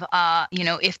of,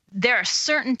 if there are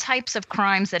certain types of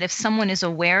crimes that if someone is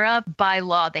aware of, by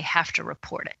law, they have to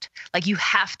report it. Like you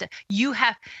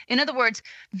have, in other words,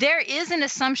 there is an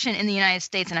assumption in the United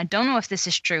States, and I don't know if this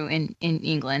is true in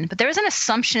England, but there is an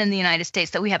assumption in the United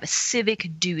States that we have a civic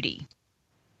duty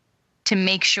to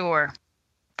make sure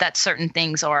that certain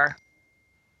things are,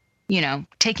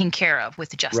 taken care of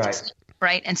with justice.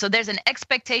 Right. And so there's an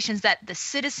expectation that the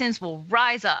citizens will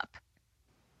rise up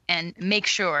and make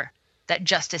sure that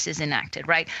justice is enacted.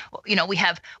 Right. We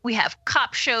have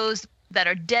cop shows that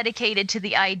are dedicated to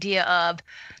the idea of,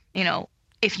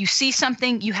 if you see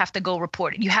something, you have to go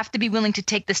report it. You have to be willing to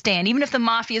take the stand, even if the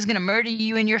mafia is going to murder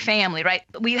you and your family. Right.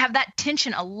 We have that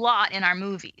tension a lot in our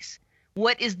movies.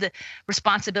 What is the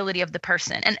responsibility of the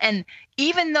person? And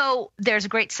even though there's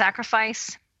great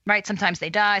sacrifice, right? Sometimes they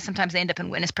die. Sometimes they end up in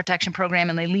witness protection program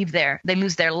and they lose their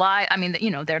life. I mean,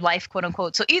 their life, quote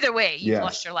unquote. So either way, you've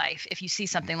lost your life if you see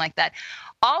something like that.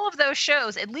 All of those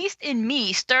shows, at least in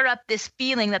me, stir up this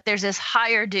feeling that there's this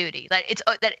higher duty, that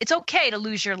it's okay to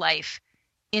lose your life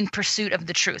in pursuit of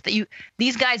the truth, that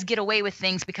these guys get away with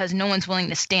things because no one's willing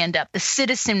to stand up. The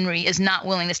citizenry is not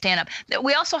willing to stand up.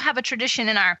 We also have a tradition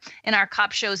in our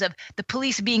cop shows of the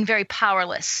police being very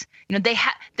powerless.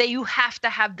 You have to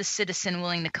have the citizen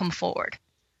willing to come forward.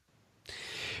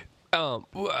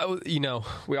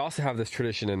 We also have this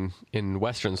tradition in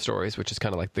Western stories, which is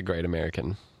kind of like the great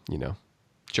American,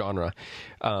 genre.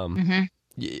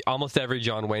 Almost every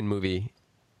John Wayne movie,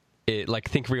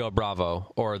 think Rio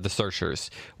Bravo or The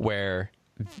Searchers, where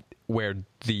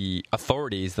the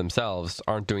authorities themselves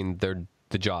aren't doing the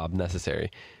job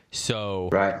necessary. So,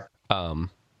 right.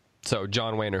 So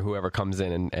John Wayne or whoever comes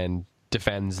in and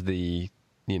defends the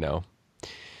down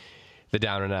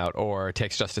and out, or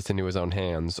takes justice into his own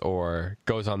hands, or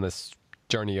goes on this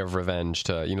journey of revenge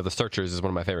to, The Searchers is one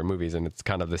of my favorite movies, and it's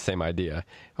kind of the same idea.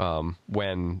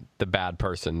 When the bad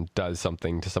person does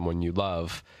something to someone you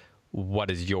love, what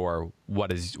is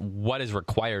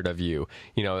required of you?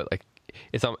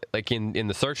 It's like in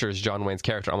The Searchers, John Wayne's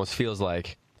character almost feels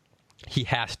like he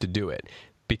has to do it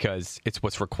because it's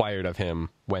what's required of him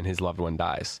when his loved one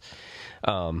dies.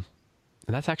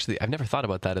 And that's actually, I've never thought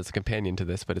about that as a companion to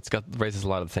this, but raises a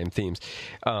lot of the same themes.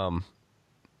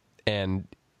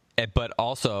 But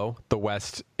also the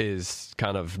West is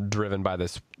kind of driven by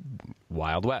this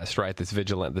Wild West, right? The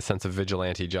sense of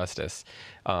vigilante justice.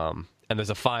 And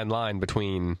there's a fine line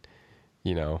between,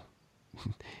 the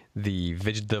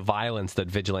violence that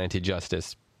vigilante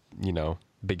justice,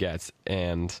 begets,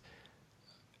 and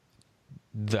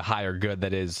the higher good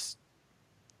that is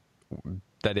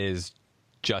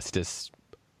justice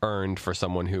earned for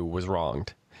someone who was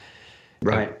wronged.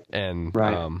 Right.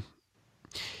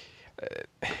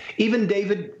 Even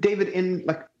David in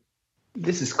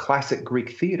this is classic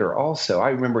Greek theater also.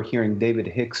 I remember hearing David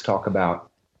Hicks talk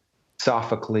about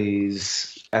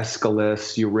Sophocles,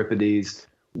 Aeschylus, Euripides.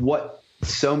 What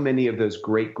so many of those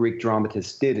great Greek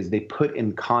dramatists did is they put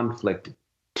in conflict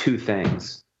two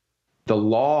things: the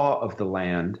law of the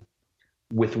land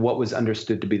with what was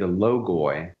understood to be the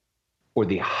logoi, or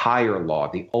the higher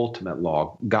law, the ultimate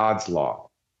law, God's law.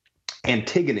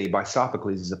 Antigone by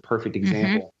Sophocles is a perfect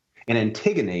example. In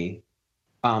Antigone,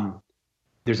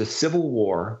 there's a civil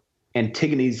war.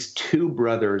 Antigone's two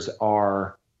brothers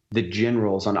are the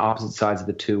generals on opposite sides of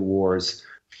the two wars.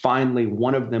 Finally,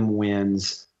 one of them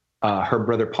wins. Her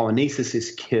brother Polynices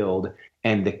is killed,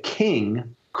 and the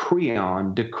king,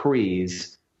 Creon,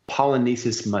 decrees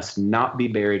Polynices must not be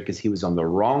buried because he was on the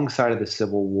wrong side of the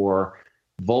civil war.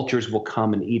 Vultures will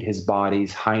come and eat his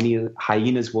bodies.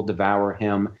 Hyenas will devour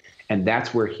him. And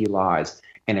that's where he lies.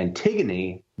 And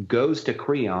Antigone goes to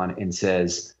Creon and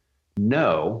says,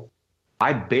 no,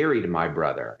 I buried my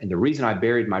brother. And the reason I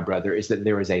buried my brother is that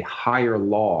there is a higher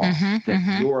law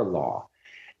than your law.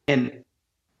 And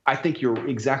I think you're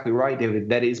exactly right, David.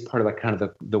 That is part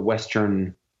of the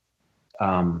Western,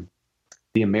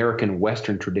 the American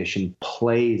Western tradition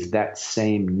plays that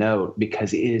same note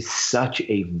because it is such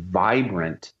a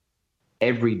vibrant,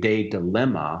 everyday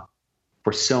dilemma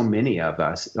for so many of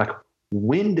us.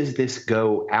 When does this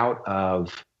go out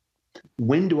of,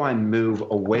 when do I move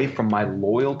away from my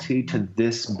loyalty to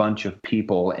this bunch of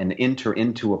people and enter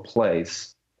into a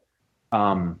place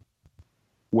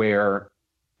where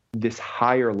this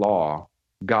higher law,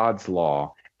 God's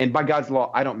law, and by God's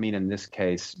law, I don't mean in this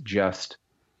case just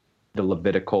the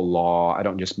Levitical law. I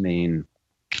don't just mean...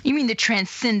 You mean the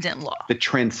transcendent law. The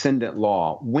transcendent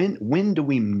law. When do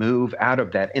we move out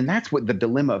of that? And that's what the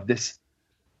dilemma of this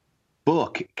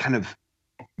book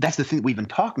that's the thing we've been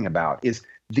talking about, is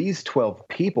these 12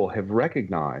 people have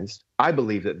recognized, I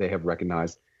believe that they have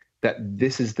recognized, that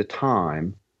this is the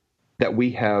time that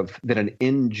that an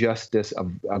injustice,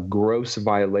 a gross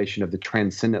violation of the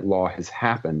transcendent law has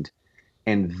happened.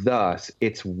 And thus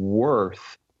it's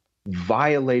worth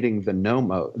violating the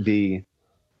nomos,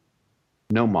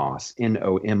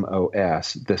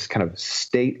 N-O-M-O-S, this kind of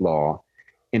state law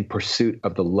in pursuit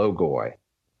of the logoi,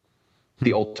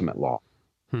 the ultimate law.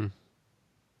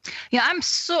 Yeah, I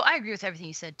agree with everything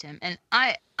you said, Tim. And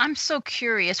I'm so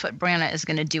curious what Brianna is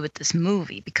going to do with this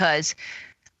movie, because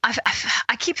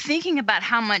I keep thinking about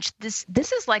how much this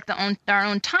is like our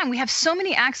own time. We have so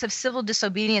many acts of civil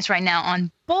disobedience right now on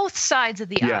both sides of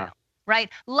the aisle. Right?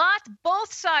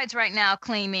 Both sides right now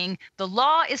claiming the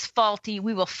law is faulty.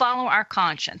 We will follow our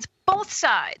conscience. Both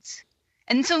sides.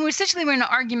 And so essentially we're in an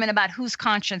argument about whose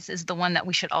conscience is the one that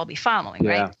we should all be following,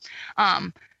 right?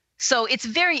 So it's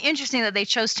very interesting that they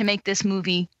chose to make this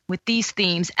movie with these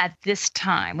themes at this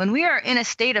time when we are in a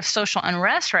state of social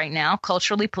unrest right now,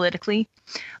 culturally, politically,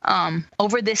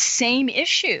 over this same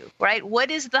issue, right?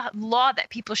 What is the law that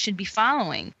people should be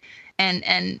following?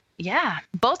 And yeah,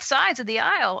 both sides of the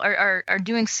aisle are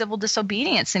doing civil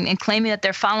disobedience and claiming that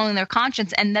they're following their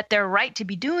conscience and that they're right to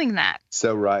be doing that.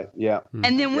 So right, yeah.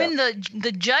 And then when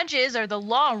the judges or the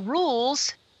law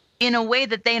rules in a way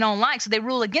that they don't like, so they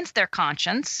rule against their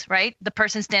conscience, right? The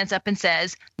person stands up and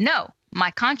says, no,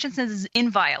 my conscience is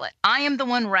inviolate. I am the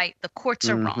one right. The courts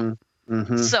are wrong.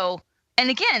 So, and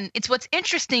again, it's what's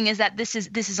interesting is that this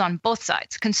is on both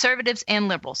sides. Conservatives and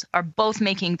liberals are both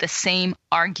making the same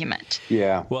argument.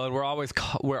 Yeah. Well, and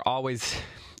we're always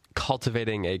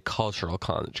cultivating a cultural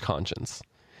conscience,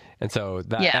 and so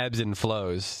that ebbs and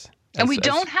flows. And we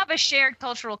don't have a shared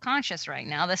cultural conscience right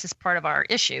now. This is part of our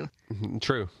issue.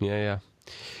 True. Yeah.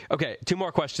 Okay, 2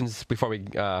 more questions before we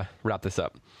wrap this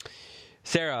up.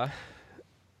 Sarah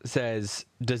says,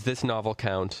 does this novel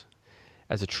count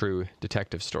as a true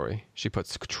detective story? She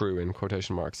puts true in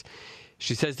quotation marks.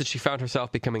 She says that she found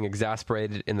herself becoming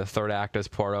exasperated in the third act as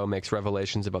Poirot makes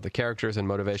revelations about the characters and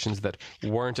motivations that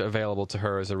weren't available to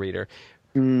her as a reader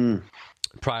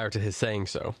prior to his saying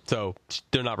so. So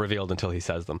they're not revealed until he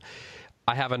says them.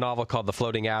 I have a novel called The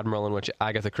Floating Admiral in which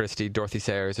Agatha Christie, Dorothy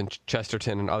Sayers, and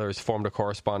Chesterton and others formed a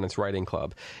correspondence writing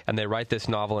club. And they write this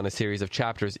novel in a series of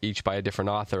chapters, each by a different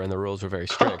author, and the rules were very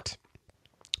strict.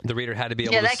 The reader had to be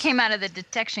able to... Yeah, that came out of the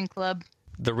detection club.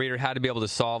 The reader had to be able to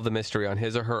solve the mystery on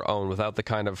his or her own without the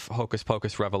kind of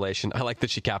hocus-pocus revelation. I like that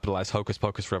she capitalized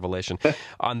hocus-pocus revelation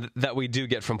that we do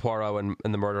get from Poirot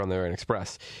and the Murder on the Orient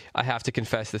Express. I have to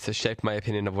confess this has shaped my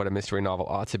opinion of what a mystery novel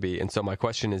ought to be, and so my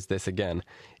question is this again.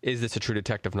 Is this a true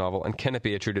detective novel, and can it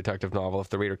be a true detective novel if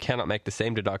the reader cannot make the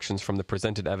same deductions from the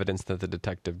presented evidence that the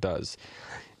detective does?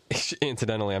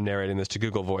 Incidentally, I'm narrating this to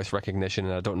Google Voice recognition,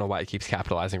 and I don't know why it keeps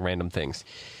capitalizing random things.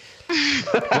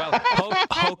 Well,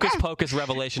 hocus pocus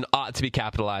revelation ought to be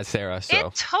capitalized, Sarah. So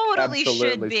it totally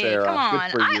should be. Sarah. Come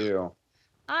on, good for you.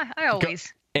 I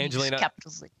always Angelina,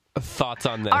 thoughts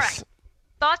on this? All right,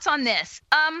 thoughts on this.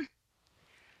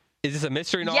 Is this a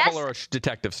mystery novel or a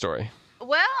detective story?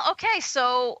 Well, okay,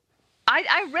 so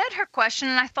I read her question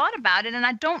and I thought about it, and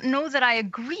I don't know that I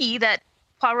agree that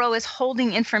Poirot is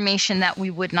holding information that we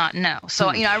would not know. So,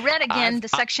 I read again the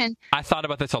section. I thought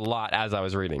about this a lot as I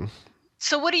was reading.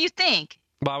 So what do you think?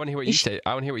 Well, I want to hear what you say.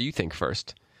 I want to hear what you think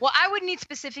first. Well, I would need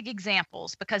specific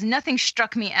examples because nothing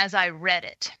struck me as I read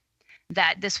it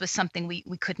that this was something we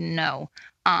couldn't know.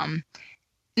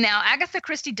 Now, Agatha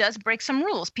Christie does break some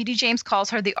rules. P.D. James calls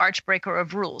her the archbreaker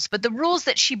of rules. But the rules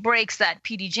that she breaks that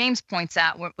P.D. James points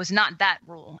out was not that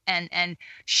rule. And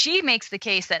she makes the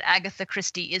case that Agatha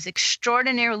Christie is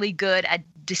extraordinarily good at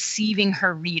deceiving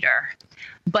her reader.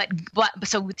 But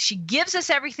so she gives us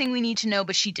everything we need to know,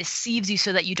 but she deceives you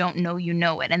so that you don't know you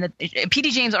know it. And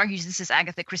P.D. James argues this is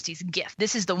Agatha Christie's gift.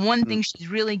 This is the one thing she's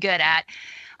really good at.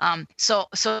 So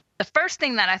the first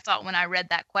thing that I thought when I read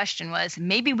that question was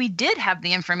maybe we did have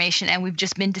the information and we've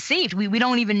just been deceived. We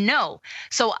don't even know.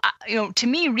 So, to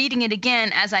me, reading it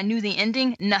again as I knew the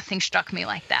ending, nothing struck me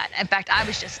like that. In fact, I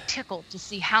was just tickled to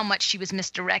see how much she was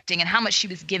misdirecting and how much she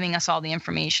was giving us all the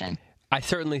information. I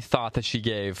certainly thought that she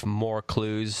gave more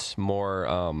clues, more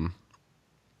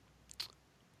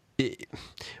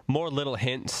little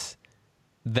hints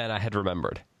than I had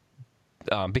remembered.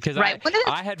 Because right.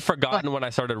 I had forgotten when I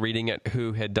started reading it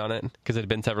who had done it because it had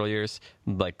been several years,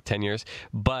 like 10 years.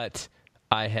 But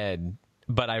I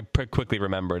quickly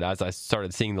remembered as I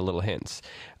started seeing the little hints.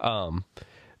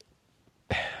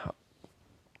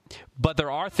 But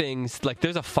there are things, like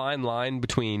there's a fine line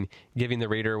between giving the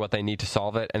reader what they need to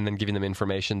solve it and then giving them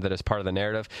information that is part of the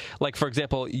narrative. Like, for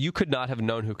example, you could not have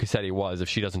known who Cassetti was if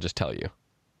she doesn't just tell you.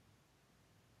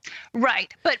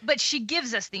 Right. But she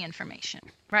gives us the information,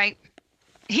 right?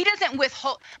 He doesn't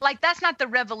withhold, like that's not the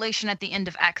revelation at the end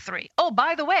of Act 3. Oh,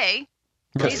 by the way,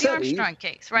 Daisy Armstrong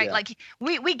case, right? Yeah. Like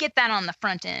we get that on the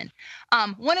front end.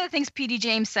 One of the things P.D.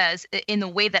 James says in the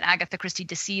way that Agatha Christie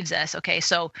deceives us, okay,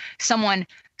 so someone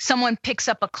picks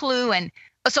up a clue and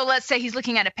so let's say he's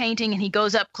looking at a painting and he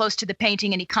goes up close to the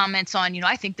painting and he comments on,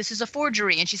 I think this is a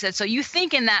forgery. And she said, so you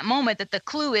think in that moment that the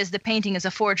clue is the painting is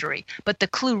a forgery, but the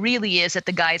clue really is that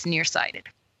the guy is nearsighted.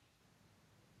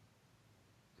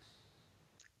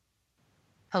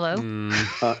 Hello?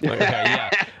 Okay, yeah.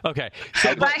 Okay.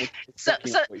 So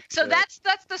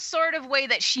that's the sort of way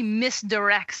that she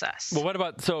misdirects us. Well, what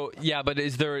about but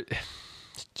is there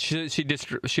she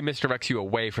misdirects you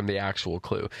away from the actual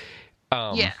clue.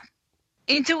 Yeah.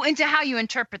 into how you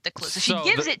interpret the clue. So she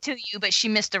gives it to you, but she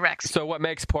misdirects. So what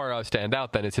makes Poirot stand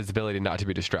out then is his ability not to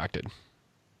be distracted.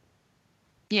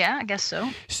 Yeah, I guess so.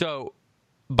 So,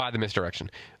 by the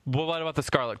misdirection. Well, what about the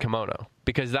Scarlet Kimono?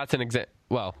 Because that's an example.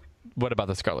 Well, what about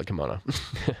the Scarlet Kimono?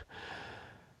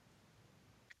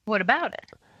 What about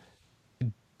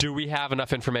it? Do we have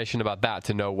enough information about that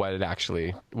to know what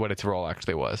its role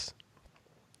actually was?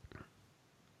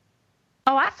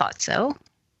 Oh, I thought so.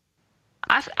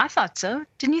 I thought so.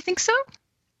 Didn't you think so?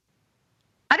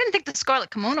 I didn't think the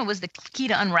Scarlet Kimono was the key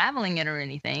to unraveling it or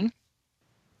anything.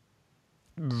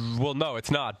 Well, no, it's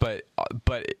not. But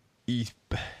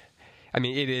I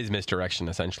mean, it is misdirection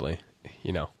essentially.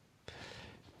 You know,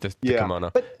 the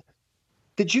kimono. But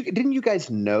didn't you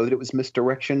guys know that it was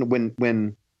misdirection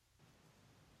when?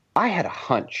 I had a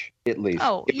hunch, at least.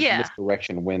 Oh, it was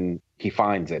misdirection when he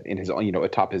finds it in his own,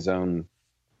 atop his own,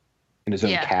 in his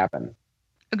own cabin.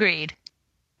 Agreed.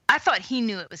 I thought he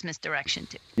knew it was misdirection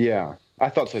too. Yeah, I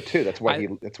thought so too. That's why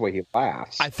he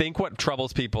laughs. I think what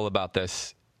troubles people about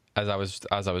this, as I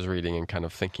was reading and kind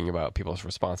of thinking about people's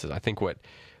responses, I think what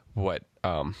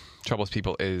troubles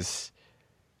people is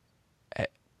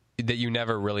that you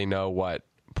never really know what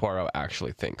Poirot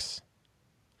actually thinks.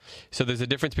 So there's a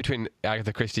difference between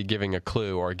Agatha Christie giving a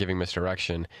clue or giving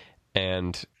misdirection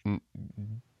and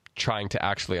trying to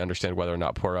actually understand whether or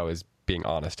not Poirot is being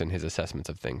honest in his assessments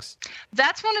of things.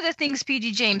 That's one of the things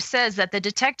P.G. James says, that the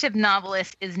detective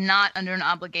novelist is not under an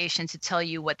obligation to tell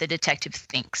you what the detective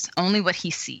thinks, only what he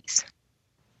sees.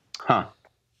 Huh.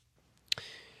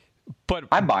 But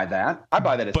I buy that. I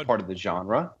buy that as part of the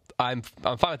genre. I'm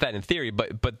fine with that in theory,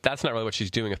 but that's not really what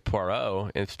she's doing with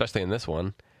Poirot, especially in this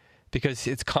one, because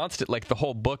it's constant. Like the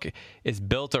whole book is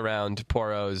built around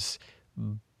Poirot's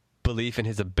belief in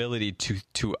his ability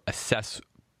to assess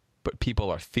what people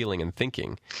are feeling and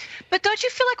thinking. But don't you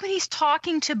feel like when he's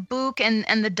talking to Book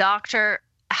and the doctor,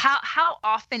 how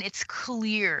often it's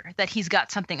clear that he's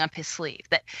got something up his sleeve,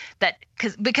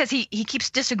 because he keeps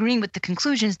disagreeing with the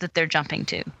conclusions that they're jumping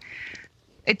to.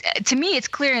 To me, it's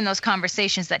clear in those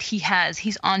conversations that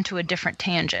he's onto a different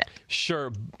tangent.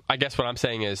 Sure. I guess what I'm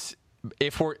saying is,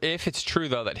 if it's true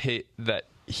though that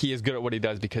he is good at what he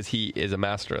does because he is a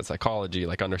master at psychology,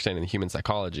 like understanding human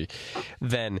psychology,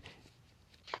 then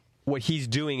what he's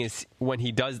doing is when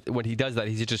he does that,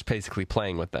 he's just basically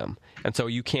playing with them. And so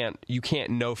you can't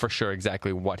know for sure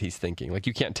exactly what he's thinking. Like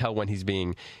you can't tell when he's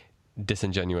being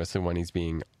disingenuous and when he's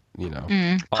being,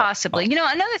 possibly.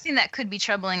 Another thing that could be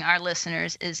troubling our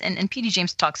listeners is, and P.D.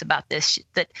 James talks about this,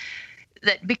 that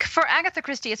for Agatha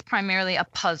Christie, it's primarily a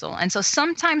puzzle. And so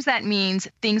sometimes that means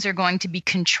things are going to be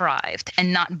contrived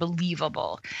and not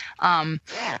believable.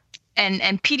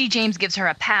 And P.D. James gives her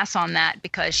a pass on that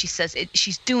because she says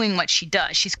she's doing what she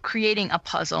does. She's creating a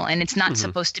puzzle, and it's not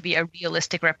supposed to be a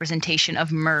realistic representation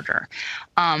of murder.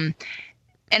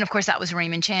 And, of course, that was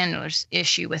Raymond Chandler's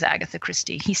issue with Agatha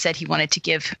Christie. He said he wanted to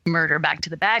give murder back to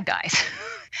the bad guys.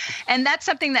 And that's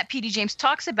something that P.D. James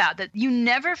talks about, that you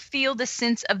never feel the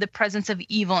sense of the presence of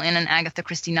evil in an Agatha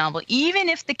Christie novel. Even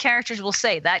if the characters will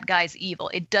say that guy's evil,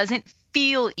 it doesn't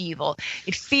feel evil.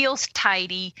 It feels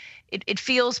tidy. It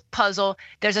feels puzzle.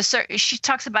 She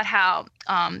talks about how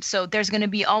so there's going to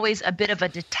be always a bit of a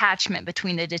detachment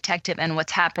between the detective and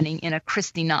what's happening in a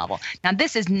Christie novel. Now,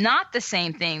 this is not the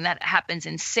same thing that happens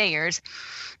in Sayers.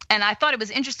 And I thought it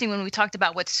was interesting when we talked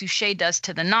about what Suchet does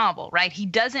to the novel, right? He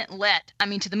doesn't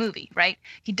to the movie, right?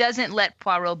 He doesn't let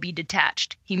Poirot be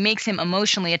detached. He makes him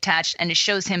emotionally attached, and it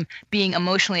shows him being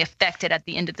emotionally affected at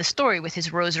the end of the story with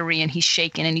his rosary, and he's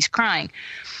shaking and he's crying.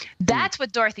 That's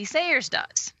what Dorothy Sayers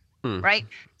does. Right?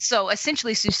 So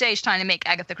essentially, Suchet is trying to make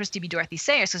Agatha Christie be Dorothy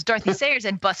Sayers, because Dorothy Sayers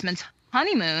at Busman's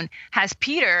honeymoon has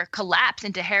Peter collapse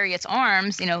into Harriet's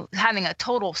arms, having a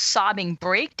total sobbing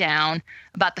breakdown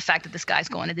about the fact that this guy's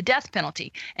going to the death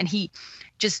penalty. And he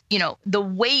just, the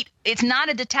weight, it's not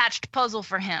a detached puzzle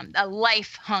for him. A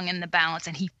life hung in the balance,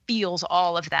 and he feels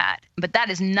all of that. But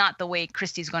that is not the way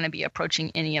Christie's going to be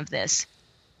approaching any of this.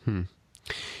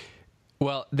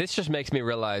 Well, this just makes me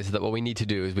realize that what we need to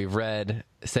do is we've read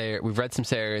some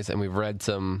Sayers and we've read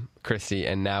some Christie,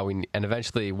 and now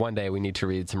eventually one day we need to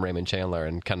read some Raymond Chandler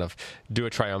and kind of do a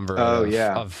triumvirate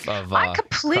of I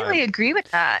completely crime. Agree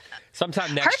with that.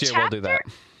 Sometime next year we'll do that.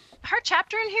 Her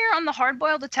chapter in here on the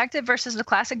hard-boiled detective versus the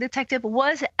classic detective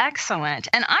was excellent,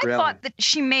 and I thought that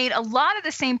she made a lot of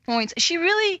the same points. She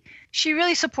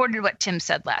really supported what Tim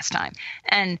said last time,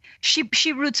 and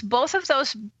she roots both of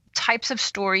those types of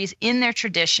stories in their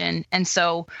tradition. And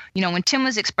so, when Tim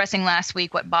was expressing last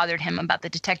week what bothered him about the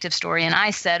detective story, and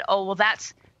I said, oh, well,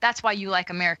 that's that's why you like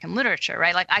American literature,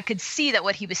 right? Like I could see that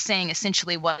what he was saying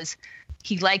essentially was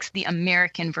he likes the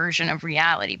American version of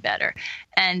reality better.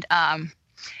 And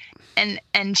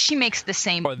she makes the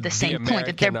same point that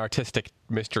American artistic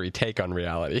mystery take on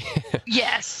reality.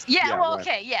 Yes. Yeah. Yeah, Well, right.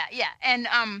 okay. Yeah. Yeah. And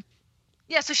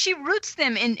so she roots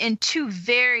them in two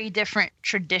very different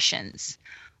traditions.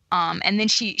 And then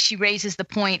she raises the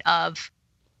point of,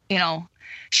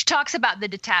 she talks about the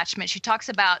detachment. She talks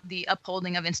about the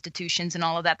upholding of institutions and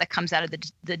all of that comes out of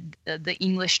the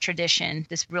English tradition,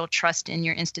 this real trust in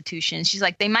your institutions. She's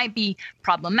like, they might be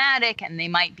problematic and they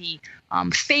might be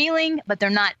failing, but they're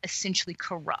not essentially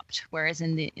corrupt. Whereas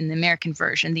in the American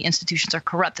version, the institutions are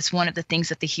corrupt. That's one of the things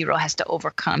that the hero has to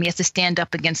overcome. He has to stand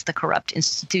up against the corrupt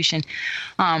institution.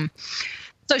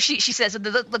 So she says,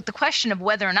 look, the question of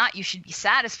whether or not you should be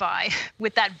satisfied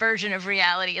with that version of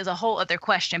reality is a whole other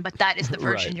question, but that is the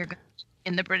version Right. you're going to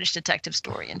in the British detective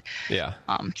story. And Yeah.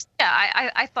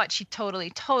 I thought she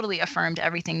totally affirmed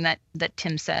everything that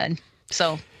Tim said.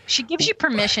 So she gives you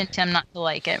permission, Tim, not to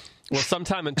like it. Well,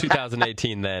 sometime in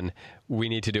 2018, then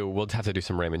we'll have to do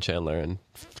some Raymond Chandler and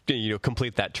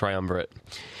complete that triumvirate.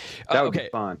 That would be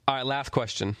fun. All right, last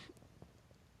question.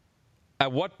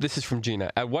 This is from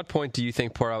Gina. At what point do you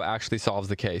think Poirot actually solves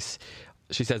the case?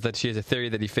 She says that she has a theory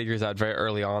that he figures out very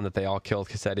early on that they all killed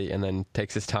Cassetti and then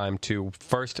takes his time to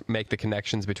first make the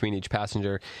connections between each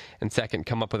passenger and second,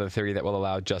 come up with a theory that will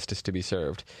allow justice to be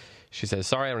served. She says,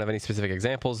 sorry, I don't have any specific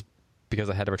examples because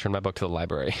I had to return my book to the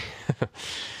library.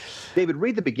 David,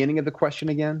 read the beginning of the question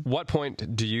again. At what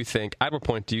point do you think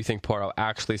Poirot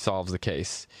actually solves the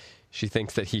case? She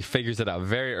thinks that he figures it out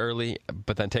very early,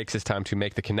 but then takes his time to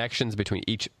make the connections between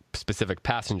each specific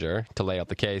passenger to lay out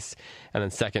the case, and then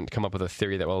second, come up with a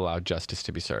theory that will allow justice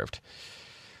to be served.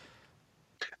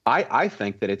 I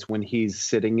think that it's when he's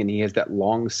sitting and he has that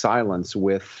long silence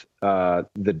with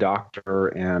the doctor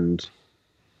and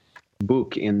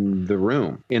Book in the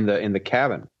room, in the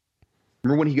cabin.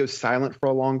 Remember when he goes silent for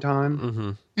a long time?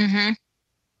 Mm-hmm. Mm-hmm.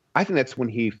 I think that's when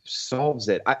he solves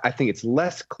it. I think it's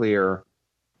less clear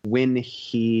when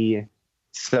he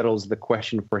settles the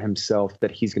question for himself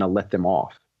that he's going to let them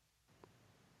off.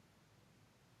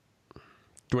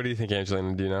 What do you think,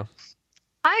 Angelina? Do you know?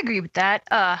 I agree with that.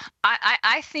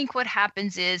 I think what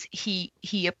happens is he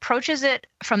approaches it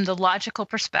from the logical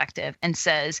perspective and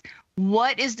says,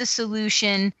 what is the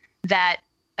solution that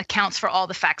accounts for all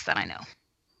the facts that I know?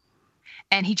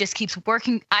 And he just keeps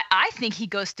working. I think he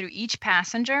goes through each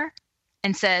passenger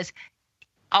and says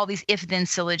all these if-then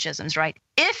syllogisms, right?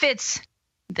 If it's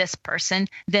this person,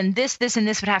 then this, and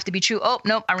this would have to be true. Oh,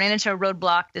 nope, I ran into a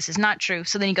roadblock. This is not true.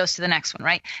 So then he goes to the next one,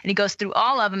 right? And he goes through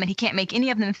all of them and he can't make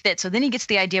any of them fit. So then he gets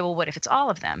the idea, well, what if it's all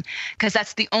of them? Because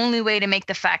that's the only way to make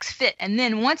the facts fit. And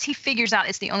then once he figures out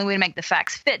it's the only way to make the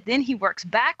facts fit, then he works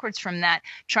backwards from that,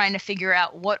 trying to figure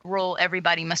out what role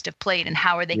everybody must have played and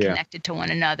how are they connected to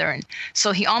one another. And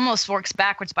so he almost works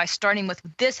backwards by starting with,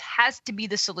 this has to be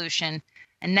the solution.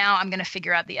 And now I'm going to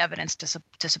figure out the evidence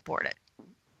to support it.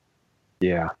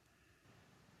 Yeah.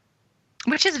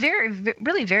 Which is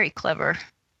really very clever.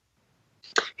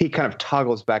 He kind of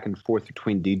toggles back and forth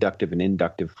between deductive and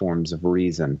inductive forms of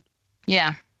reason.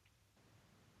 Yeah.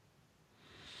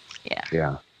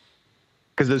 Yeah.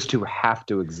 Because those two have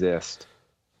to exist.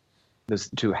 Those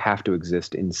two have to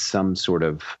exist in some sort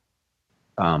of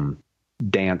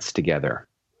dance together.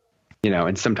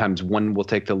 And sometimes one will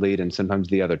take the lead and sometimes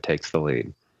the other takes the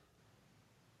lead.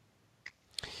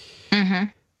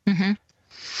 Mm-hmm. Mm-hmm.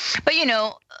 But,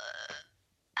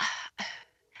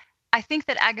 I think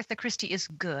that Agatha Christie is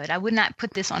good. I would not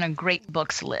put this on a great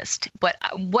books list. But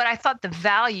what I thought the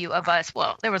value of us,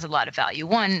 well, there was a lot of value.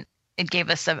 One, it gave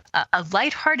us a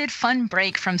lighthearted, fun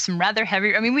break from some rather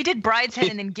heavy. I mean, we did Brideshead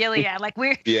and then Gilead. Like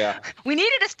we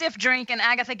needed a stiff drink, and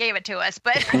Agatha gave it to us.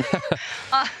 But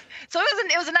so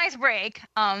it was a nice break.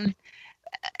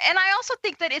 And I also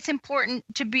think that it's important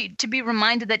to be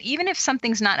reminded that even if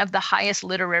something's not of the highest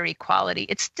literary quality,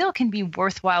 it still can be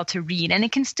worthwhile to read, and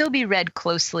it can still be read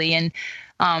closely. And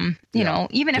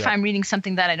even if I'm reading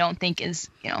something that I don't think is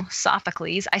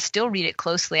Sophocles, I still read it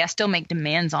closely. I still make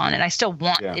demands on it. I still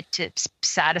want it to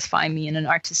satisfy me in an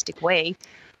artistic way.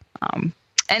 And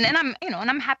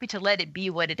I'm happy to let it be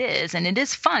what it is, and it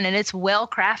is fun and it's well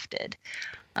crafted.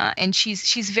 And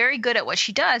she's very good at what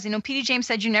she does. P.D. James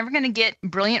said you're never going to get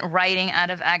brilliant writing out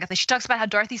of Agatha. She talks about how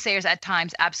Dorothy Sayers at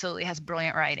times absolutely has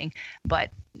brilliant writing, but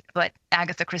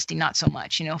Agatha Christie not so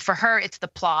much. For her it's the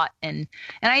plot, and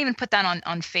I even put that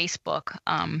on Facebook.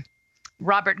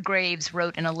 Robert Graves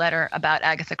wrote in a letter about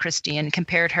Agatha Christie and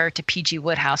compared her to P.G.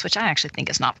 Wodehouse, which I actually think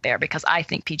is not fair because I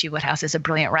think P.G. Wodehouse is a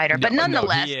brilliant writer. But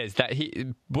nonetheless, he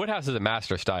is. Wodehouse is a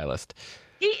master stylist.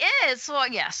 He is. So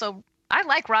yeah. So I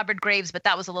like Robert Graves, but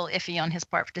that was a little iffy on his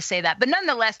part to say that. But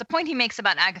nonetheless, the point he makes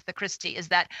about Agatha Christie is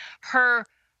that her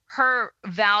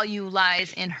value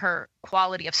lies in her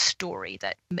quality of story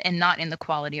and not in the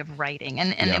quality of writing. And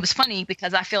Yeah. it was funny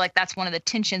because I feel like that's one of the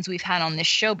tensions we've had on this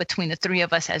show between the three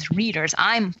of us as readers.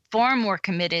 I'm far more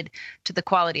committed to the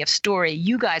quality of story.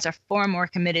 You guys are far more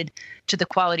committed to the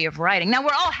quality of writing. Now,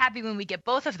 we're all happy when we get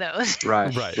both of those.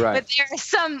 Right. Right. But there are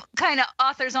some kind of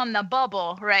authors on the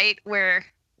bubble, right, where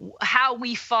how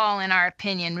we fall in our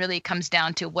opinion really comes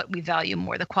down to what we value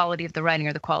more, the quality of the writing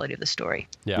or the quality of the story.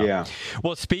 Yeah.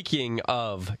 Well, speaking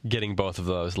of getting both of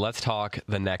those, let's talk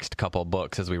the next couple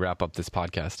books as we wrap up this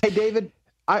podcast. Hey, David,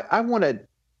 I want to,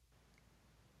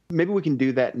 maybe we can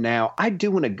do that now. I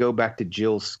do want to go back to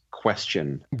Jill's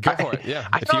question. Go for it. Yeah.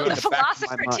 I If you Oh, want the to-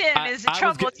 philosopher Tim is in I was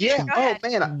trouble. go- Tim, go ahead.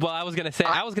 Man. Well, I was gonna say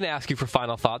I was gonna ask you for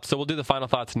final thoughts, so we'll do the final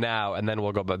thoughts now, and then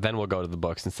we'll go to the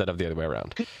books instead of the other way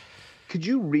around. Could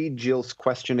you read Jill's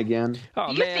question again?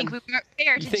 Oh You man, think we weren't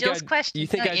fair to Jill's question? You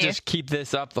think don't I you? just keep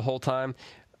this up the whole time?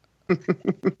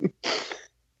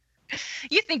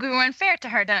 You think we were unfair to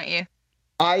her, don't you?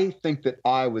 I think that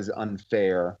I was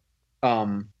unfair.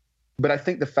 But I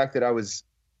think the fact that I was...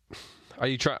 Are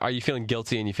you feeling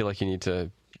guilty and you feel like you need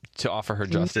to offer her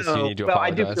justice? No. You need to Well,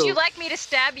 I do apologize. Would you like me to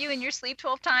stab you in your sleep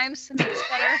 12 times since it's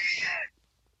better?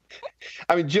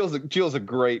 I mean, Jill's a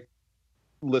great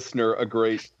listener, a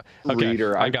great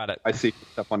reader. I got it. I see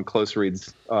stuff on Close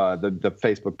Reads, the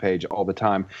Facebook page all the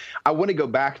time. I want to go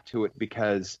back to it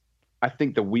because I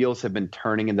think the wheels have been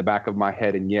turning in the back of my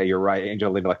head. And yeah, you're right,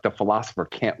 Angela. Like the philosopher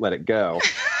can't let it go.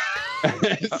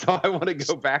 So I want to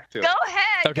go back to it. Go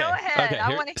ahead. Okay. Go ahead.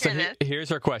 I want to So hear this. here's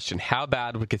her question: how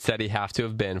bad would Cassetti have to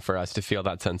have been for us to feel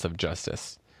that sense of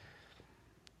justice?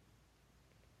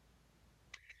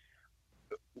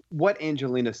 What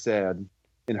Angelina said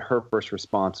in her first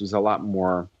response was a lot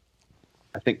more,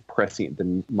 I think, prescient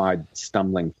than my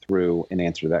stumbling through an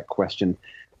answer to that question.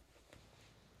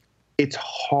 It's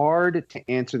hard to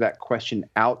answer that question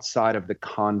outside of the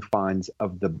confines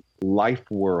of the life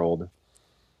world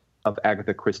of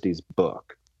Agatha Christie's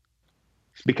book.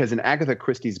 Because in Agatha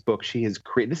Christie's book, she has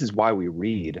created, this is why we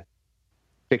read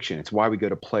fiction. It's why we go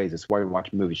to plays. It's why we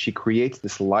watch movies. She creates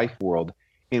this life world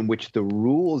in which the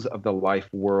rules of the life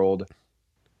world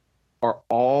are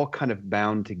all kind of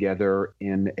bound together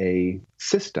in a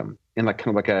system, in like kind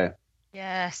of like a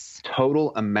Yes.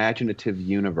 total imaginative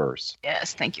universe.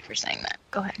 Yes. Thank you for saying that.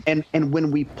 Go ahead. And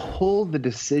when we pull the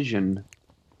decision,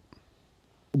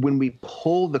 when we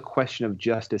pull the question of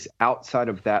justice outside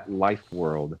of that life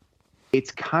world,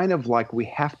 it's kind of like we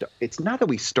have to, it's not that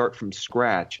we start from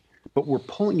scratch, but we're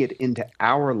pulling it into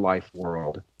our life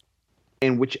world,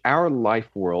 in which our life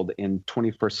world in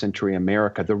 21st century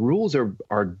America, the rules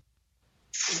are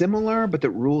similar, but the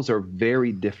rules are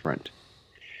very different.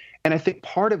 And I think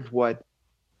part of what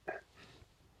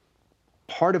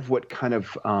kind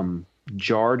of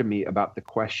jarred me about the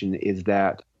question is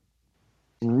that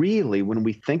really, when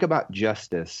we think about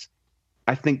justice,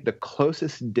 I think the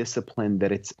closest discipline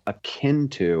that it's akin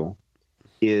to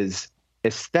is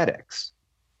aesthetics.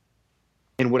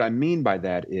 And what I mean by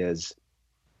that is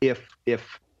if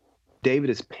David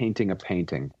is painting a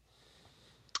painting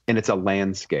and it's a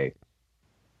landscape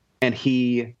and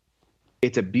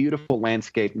it's a beautiful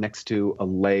landscape next to a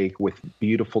lake with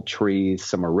beautiful trees.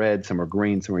 Some are red, some are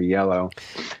green, some are yellow.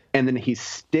 And then he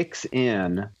sticks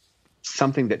in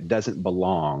something that doesn't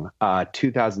belong,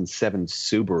 2007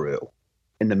 Subaru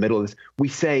in the middle of this. We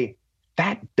say,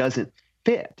 that doesn't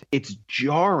fit. It's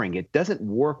jarring. It doesn't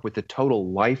work with the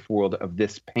total life world of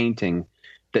this painting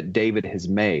that David has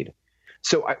made.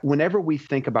 So whenever we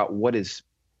think about what is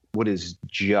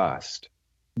just,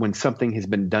 when something has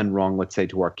been done wrong, let's say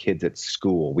to our kids at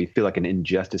school, we feel like an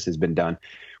injustice has been done.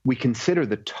 We consider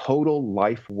the total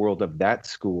life world of that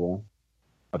school,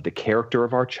 of the character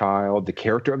of our child, the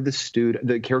character of the student,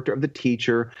 the character of the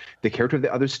teacher, the character of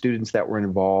the other students that were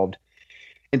involved.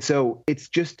 And so it's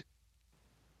just,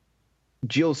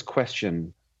 Jill's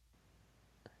question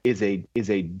is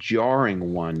a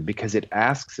jarring one because it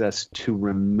asks us to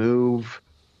remove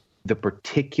the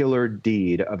particular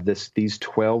deed of these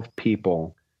 12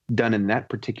 people done in that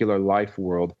particular life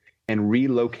world and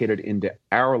relocate it into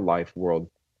our life world.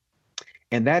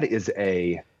 And that is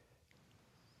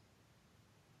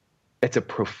it's a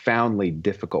profoundly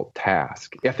difficult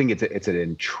task. I think it's an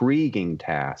intriguing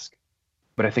task,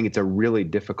 but I think it's a really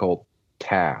difficult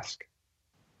task.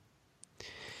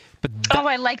 Oh,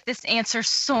 I like this answer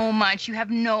so much. You have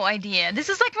no idea. This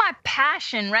is like my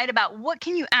passion, right? About what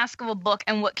can you ask of a book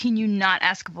and what can you not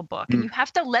ask of a book. And you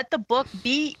have to let the book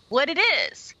be what it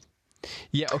is.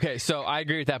 Yeah. Okay. So I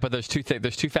agree with that, but there's two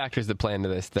factors that play into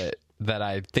this that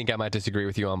I think I might disagree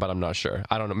with you on, but I'm not sure.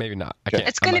 I don't know. Maybe not. I can't.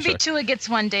 It's going to be 2 against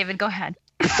 1, David. Go ahead.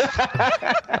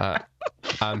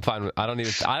 I'm fine with. I don't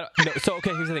even. No, so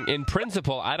okay. Here's the thing. In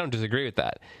principle, I don't disagree with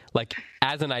that. Like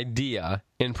as an idea,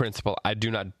 in principle, I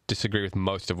do not disagree with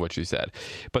most of what you said.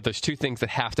 But there's 2 things that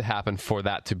have to happen for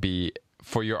that to be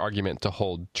for your argument to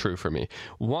hold true for me.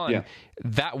 One,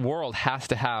 that world has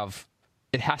to have.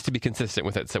 It has to be consistent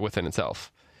within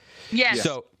itself. Yes.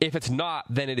 So if it's not,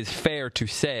 then it is fair to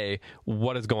say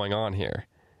what is going on here.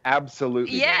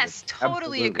 Absolutely. Yes, David. totally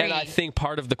Absolutely. agree. And I think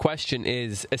part of the question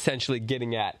is essentially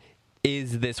getting at,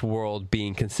 is this world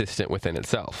being consistent within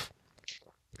itself?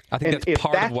 I think And that's if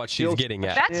part of that's what she's Jill's getting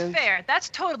at. That's fair. That's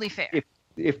totally fair.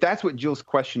 If that's what Jill's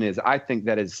question is, I think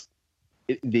that is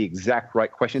the exact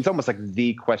right question. It's almost like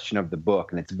the question of the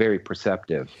book, and it's very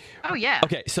perceptive. Oh yeah.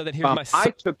 Okay, so then here's my. I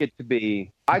took it to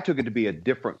be a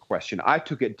different question. I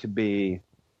took it to be,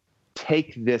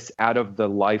 take this out of the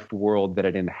life world that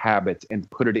it inhabits and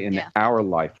put it in our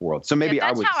life world. So maybe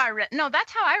that's how I read. No,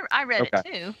 that's how I read it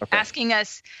too. Okay. Asking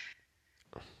us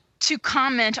to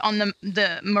comment on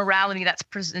the morality that's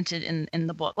presented in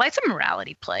the book. Like it's a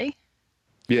morality play.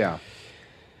 Yeah.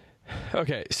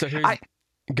 Okay, so here's.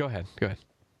 Go ahead.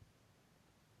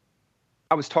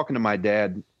 I was talking to my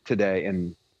dad today,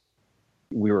 and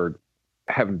we were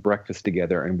having breakfast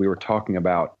together, and we were talking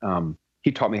about.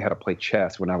 He taught me how to play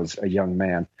chess when I was a young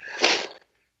man,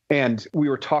 and we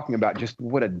were talking about just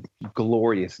what a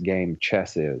glorious game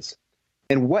chess is.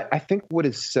 And what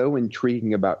is so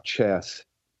intriguing about chess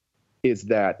is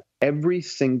that every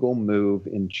single move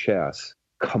in chess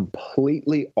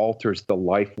completely alters the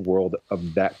life world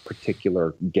of that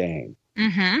particular game.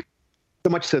 Mm-hmm. So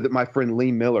much so that my friend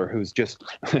Lee Miller, who's just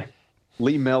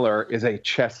Lee Miller is a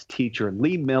chess teacher.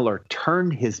 Lee Miller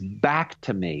turned his back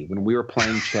to me when we were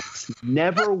playing chess.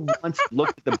 Never once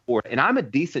looked at the board. And I'm a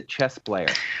decent chess player.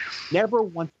 Never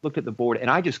once looked at the board. And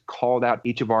I just called out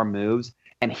each of our moves,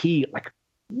 and he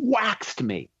waxed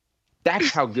me.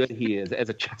 That's how good he is as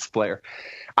a chess player.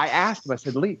 I asked him, I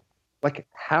said, Lee,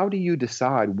 how do you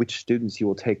decide which students you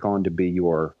will take on to be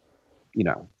your,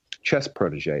 chess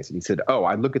proteges? And he said,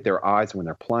 I look at their eyes when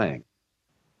they're playing.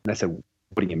 And I said,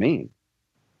 what do you mean?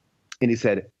 And he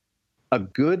said, a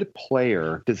good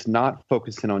player does not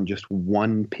focus in on just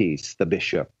one piece, the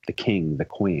bishop, the king, the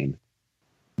queen.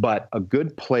 But a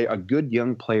good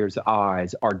young player's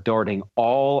eyes are darting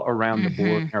all around the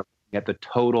board and are looking at the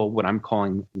total, what I'm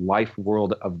calling life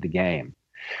world of the game.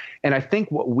 And I think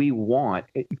what we want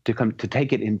to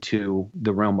take it into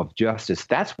the realm of justice,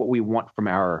 that's what we want from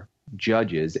our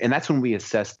judges. And that's when we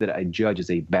assess that a judge is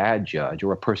a bad judge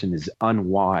or a person is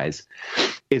unwise,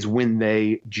 is when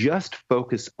they just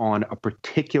focus on a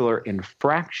particular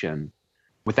infraction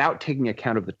without taking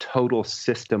account of the total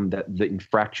system that the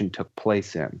infraction took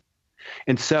place in.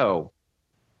 And so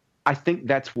I think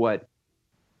that's why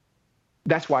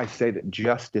I say that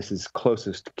justice's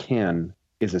closest kin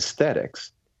is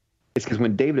aesthetics. It's because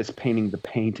when David is painting the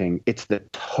painting, it's the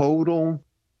total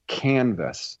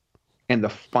canvas, and the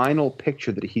final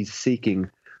picture that he's seeking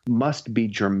must be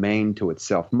germane to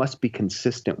itself, must be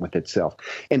consistent with itself.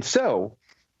 And so,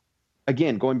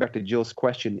 again, going back to Jill's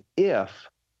question, if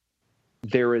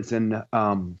there is I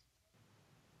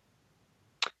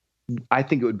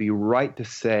think it would be right to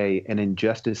say an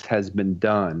injustice has been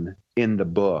done in the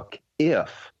book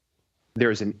if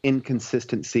there's an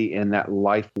inconsistency in that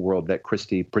life world that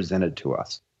Christie presented to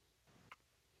us.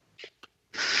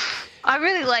 I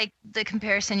really like the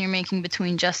comparison you're making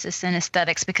between justice and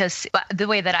aesthetics, because the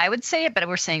way that I would say it, but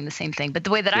we're saying the same thing, but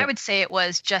the way that I would say it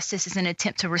was justice is an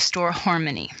attempt to restore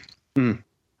harmony. Mm.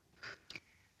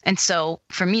 And so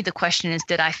for me, the question is,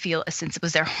 did I feel a sense,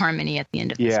 was there harmony at the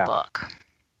end of this book?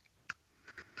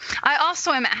 I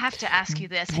also have to ask you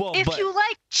this. If you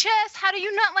like chess, how do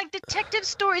you not like detective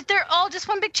stories? They're all just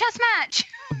one big chess match.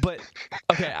 But,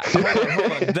 okay, hold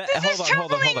on. This is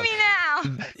troubling me now.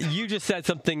 You just said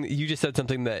something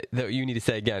that you need to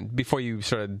say again before you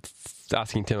started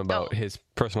asking Tim about his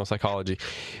personal psychology.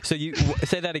 So you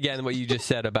say that again, what you just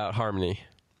said about harmony.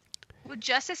 Well,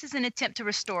 justice is an attempt to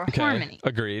restore harmony.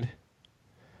 Agreed.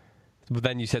 But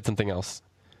then you said something else.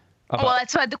 Well,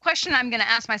 that's why the question I'm going to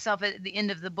ask myself at the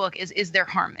end of the book is there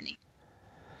harmony?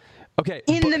 Okay.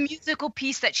 In the musical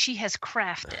piece that she has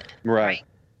crafted. Right.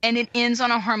 And it ends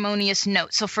on a harmonious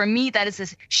note. So for me, that is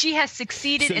this. She has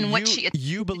succeeded in what she.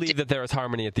 You believe that there is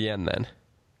harmony at the end, then?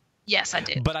 Yes, I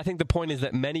do. But I think the point is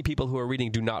that many people who are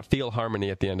reading do not feel harmony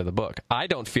at the end of the book. I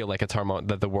don't feel like it's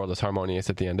that the world is harmonious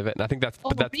at the end of it, and I think that's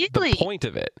the point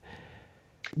of it.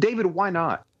 David, why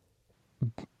not?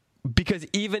 because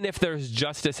even if there's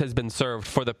justice has been served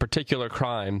for the particular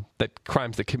crimes that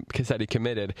Cassetti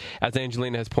committed, as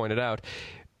Angelina has pointed out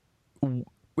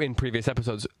in previous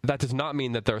episodes, that does not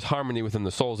mean that there's harmony within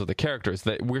the souls of the characters.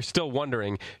 That we're still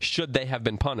wondering, should they have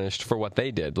been punished for what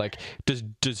they did? Like,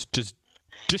 just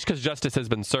because justice has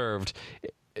been served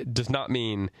does not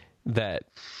mean that.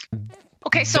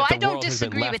 Okay, so that I don't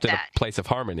disagree with that. A place of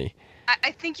harmony.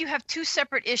 I think you have two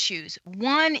separate issues.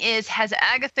 One is, has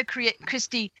Agatha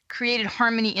Christie created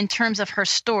harmony in terms of her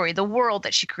story, the world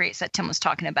that she creates that Tim was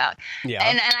talking about? Yeah.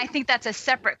 And I think that's a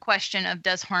separate question of,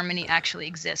 does harmony actually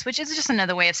exist? Which is just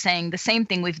another way of saying the same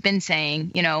thing we've been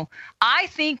saying. You know, I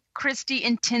think Christie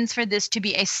intends for this to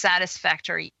be a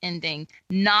satisfactory ending,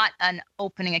 not an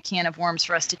opening a can of worms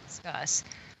for us to discuss.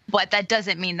 But that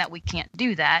doesn't mean that we can't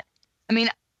do that. I mean,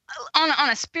 on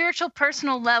a spiritual,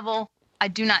 personal level, I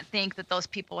do not think that those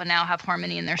people will now have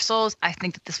harmony in their souls. I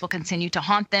think that this will continue to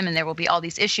haunt them and there will be all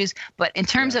these issues. But in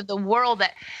terms of the world,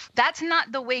 that's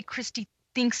not the way Christie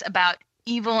thinks about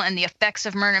evil and the effects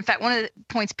of murder. In fact, one of the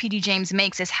points P.D. James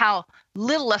makes is how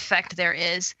little effect there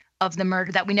is of the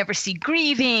murder, that we never see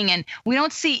grieving and we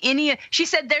don't see any. She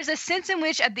said there's a sense in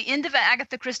which at the end of an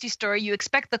Agatha Christie story, you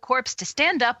expect the corpse to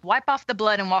stand up, wipe off the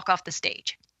blood, and walk off the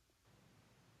stage.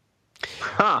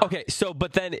 Huh. Okay, so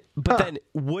but then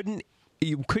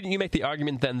couldn't you make the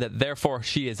argument then that therefore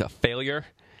she is a failure?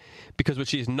 Because what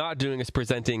she's not doing is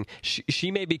presenting, she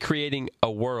may be creating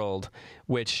a world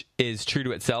which is true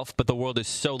to itself, but the world is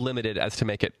so limited as to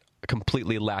make it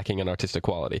completely lacking in artistic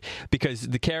quality. Because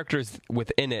the characters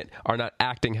within it are not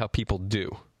acting how people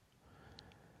do.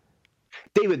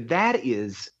 David, that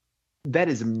is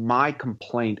my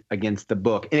complaint against the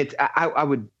book. And it's I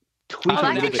would tweak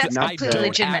I a little think bit. that's I completely don't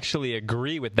legitimate. actually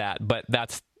agree with that, but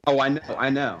that's... Oh, I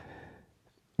know.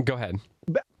 Go ahead.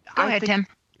 But Go ahead, Tim.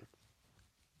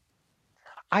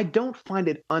 I don't find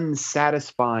it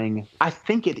unsatisfying. I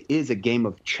think it is a game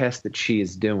of chess that she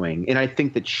is doing. And I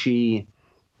think that she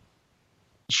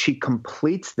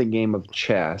completes the game of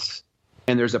chess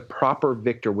and there's a proper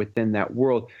victor within that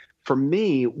world. For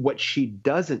me, what she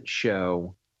doesn't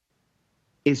show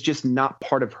is just not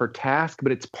part of her task,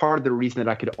 but it's part of the reason that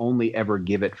I could only ever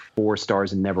give it 4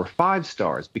 stars and never 5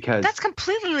 stars, because That's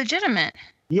completely legitimate.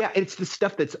 yeah, it's the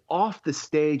stuff that's off the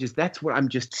stage. That's what I'm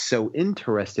just so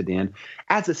interested in.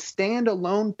 As a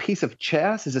standalone piece of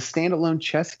chess, as a standalone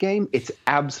chess game, it's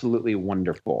absolutely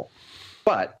wonderful.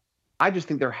 But I just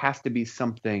think there has to be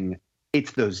something.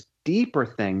 It's those deeper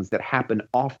things that happen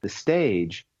off the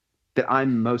stage that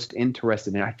I'm most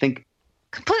interested in. I think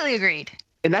Completely agreed.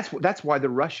 and that's why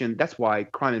that's why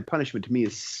Crime and Punishment to me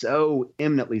is so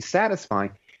eminently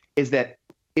satisfying, is that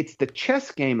it's the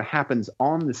chess game happens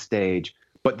on the stage,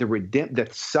 but the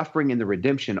suffering and the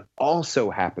redemption also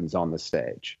happens on the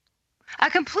stage. I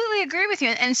completely agree with you.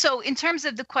 And so in terms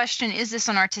of the question, is this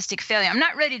an artistic failure? I'm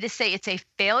not ready to say it's a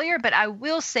failure, but I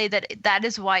will say that that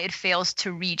is why it fails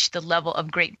to reach the level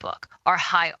of great book or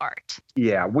high art.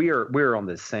 Yeah, we're on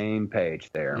the same page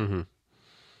there. Mm-hmm.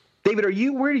 David,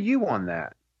 where are you on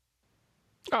that?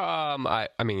 I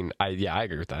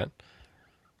agree with that.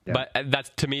 Yeah. But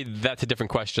that's a different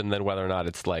question than whether or not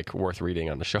it's like worth reading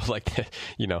on a show like this.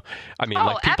 People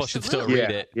should still absolutely.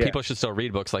 read it. Yeah. People should still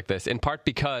read books like this, in part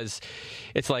because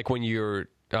it's like when you're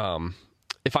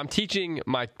if I'm teaching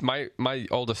my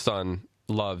oldest son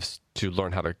loves to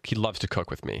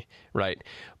cook with me, right?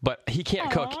 But he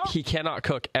can't cook. He cannot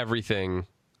cook everything.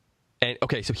 And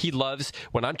okay, so he loves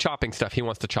when I'm chopping stuff, he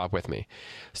wants to chop with me.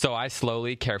 So I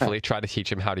slowly, carefully try to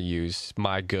teach him how to use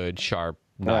my good, sharp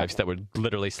knives that would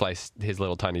literally slice his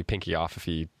little tiny pinky off if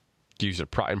he used it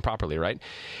improperly, right?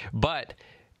 But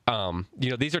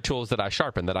these are tools that I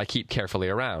sharpen, that I keep carefully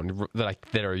around, that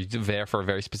are there for a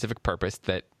very specific purpose,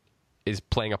 that is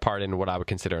playing a part in what I would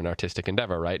consider an artistic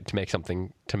endeavor, right? To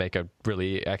make a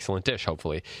really excellent dish,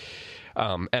 hopefully.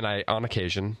 And I, on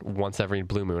occasion, once every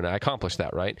blue moon, I accomplish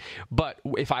that, right? But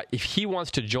if he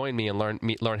wants to join me and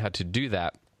learn how to do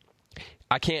that,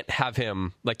 I can't have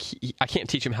him I can't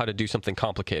teach him how to do something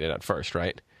complicated at first,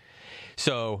 right?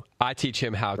 So I teach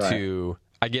him how to.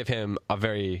 I give him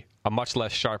a much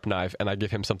less sharp knife, and I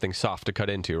give him something soft to cut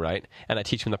into, right? And I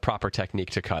teach him the proper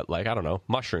technique to cut, like, I don't know,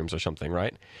 mushrooms or something,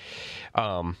 right?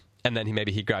 And then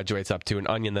he graduates up to an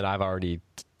onion that I've already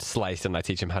sliced, and I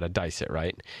teach him how to dice it,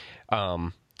 right?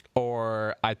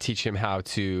 Or I teach him how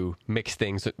to mix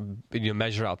things,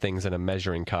 measure out things in a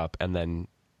measuring cup, and then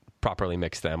properly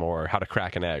mix them, or how to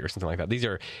crack an egg or something like that. These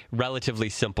are relatively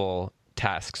simple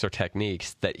tasks or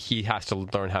techniques that he has to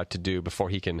learn how to do before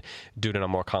he can do it on a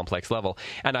more complex level.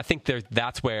 And I think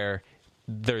that's where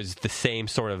there's the same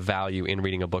sort of value in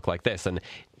reading a book like this. And,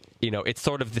 it's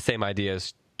sort of the same idea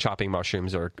as chopping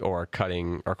mushrooms or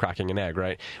cutting or cracking an egg,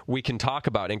 right? We can talk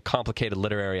about complicated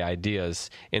literary ideas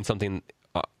in something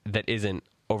that isn't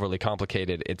overly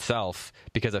complicated itself,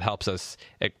 because it helps us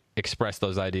express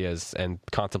those ideas and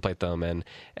contemplate them, and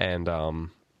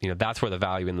that's where the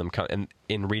value in them and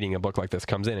in reading a book like this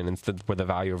comes in, and instead where the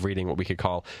value of reading what we could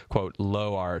call, quote,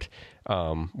 low art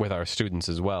with our students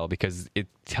as well, because it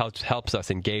helps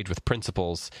us engage with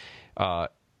principles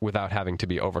without having to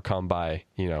be overcome by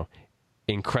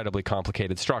incredibly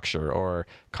complicated structure or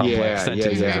complex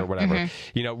sentences or whatever.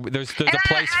 Mm-hmm. There's a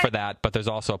place for that, but there's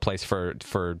also a place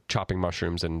for chopping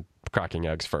mushrooms and cracking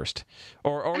eggs first,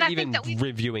 or even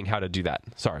reviewing how to do that.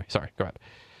 Sorry, go ahead.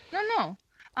 No.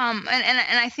 And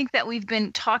I think that we've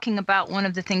been talking about one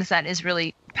of the things that is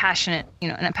really passionate,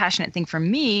 and a passionate thing for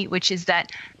me, which is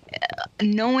that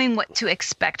knowing what to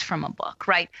expect from a book,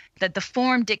 right? That the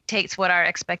form dictates what our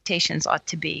expectations ought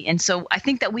to be. And so I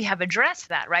think that we have addressed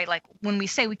that, right? Like when we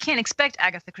say we can't expect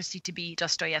Agatha Christie to be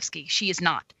Dostoevsky, she is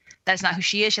not. That's not who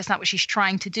she is. That's not what she's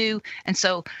trying to do. And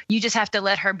so you just have to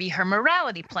let her be her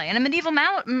morality play. And a medieval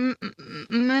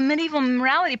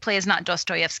morality play is not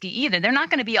Dostoevsky either. They're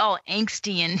not going to be all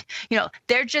angsty and,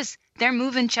 they're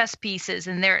moving chess pieces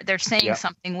and they're saying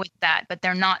something with that, but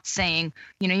they're not saying,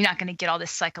 you're not going to get all this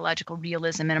psychological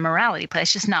realism in a morality play.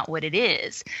 It's just not what it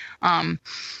is.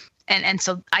 And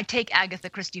so I take Agatha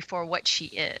Christie for what she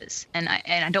is, and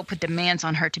I don't put demands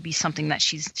on her to be something that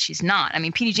she's not. I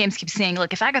mean, P.D. James keeps saying,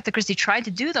 look, if Agatha Christie tried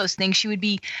to do those things, she would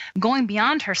be going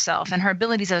beyond herself and her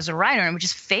abilities as a writer, and it would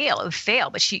just fail. It would fail.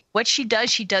 But what she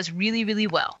does really, really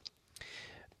well.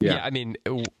 Yeah, I mean,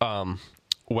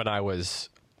 when I was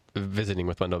visiting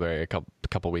with Wendell Berry a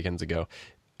couple weekends ago,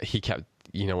 he kept,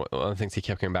 one of the things he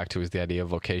kept coming back to was the idea of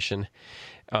vocation.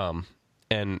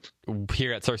 And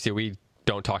here at Cersei, we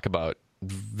don't talk about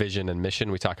vision and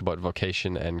mission. We talk about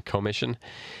vocation and commission,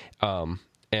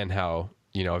 and how,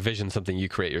 a vision is something you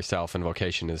create yourself, and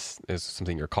vocation is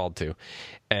something you're called to.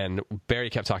 And Barry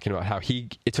kept talking about how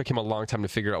it took him a long time to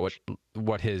figure out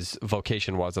what his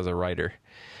vocation was as a writer,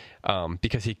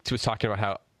 because he was talking about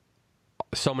how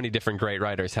so many different great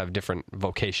writers have different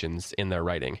vocations in their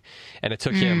writing. And it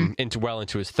took him into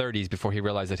his 30s before he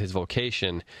realized that his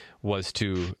vocation was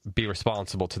to be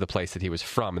responsible to the place that he was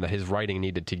from, and that his writing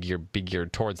needed to be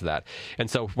geared towards that. And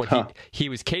so when he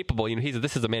was capable,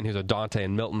 this is a man who's a Dante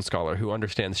and Milton scholar, who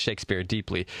understands Shakespeare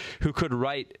deeply, who could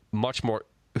write much more,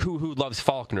 who loves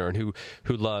Faulkner, and who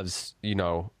loves,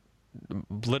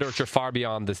 literature far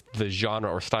beyond the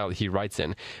genre or style that he writes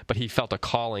in, but he felt a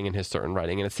calling in his certain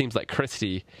writing. And it seems like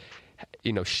Christie,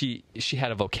 she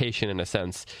had a vocation in a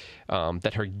sense,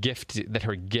 that her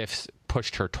gifts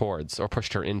pushed her towards or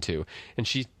pushed her into, and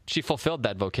she fulfilled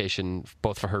that vocation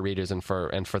both for her readers and for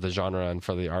the genre and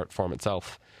for the art form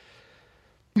itself.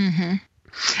 Mm-hmm.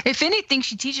 If anything,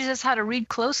 she teaches us how to read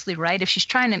closely, right? If she's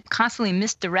trying to constantly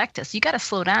misdirect us, you got to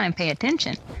slow down and pay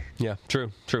attention. Yeah,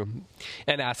 true.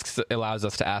 And allows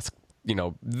us to ask,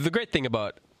 the great thing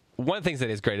about, one of the things that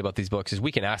is great about these books is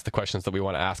we can ask the questions that we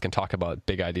want to ask and talk about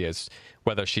big ideas,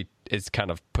 whether she is kind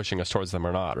of pushing us towards them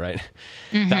or not, right?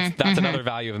 Mm-hmm, that's another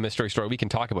value of a mystery story. We can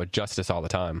talk about justice all the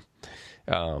time.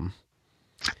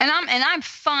 And I'm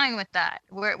fine with that.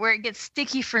 Where it gets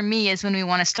sticky for me is when we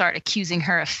want to start accusing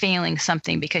her of failing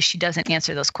something because she doesn't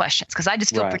answer those questions. Because I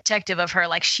just feel protective of her,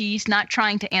 like she's not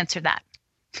trying to answer that.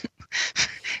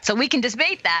 So we can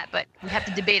debate that, but we have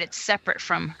to debate it separate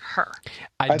from her.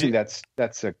 I think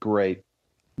that's a great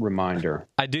reminder.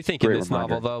 I do think in this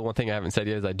novel, though, one thing I haven't said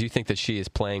yet is I do think that she is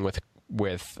playing with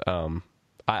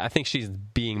I think she's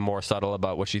being more subtle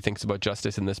about what she thinks about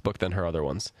justice in this book than her other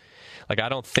ones. Like, I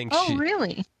don't think Oh,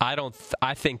 really?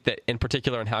 I think that in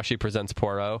particular in how she presents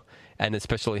Poirot, and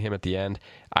especially him at the end,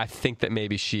 I think that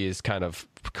maybe she is kind of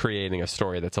creating a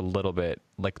story that's a little bit,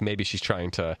 like maybe she's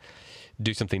trying to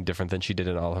do something different than she did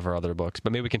in all of her other books.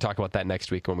 But maybe we can talk about that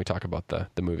next week when we talk about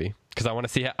the movie. Because I want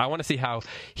to see how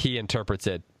he interprets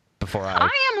it before I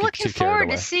am looking forward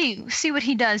to see what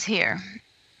he does here.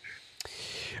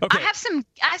 Okay. I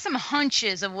have some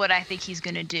hunches of what I think he's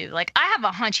going to do. Like, I have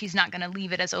a hunch he's not going to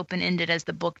leave it as open-ended as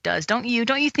the book does. Don't you?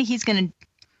 Don't you think he's going to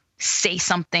say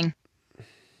something?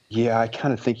 Yeah, I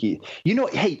kind of think hey,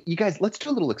 you guys, let's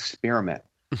do a little experiment.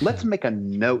 Let's make a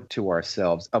note to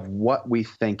ourselves of what we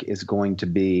think is going to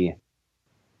be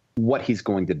what he's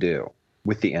going to do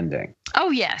with the ending. Oh,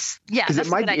 yes. Yeah. Because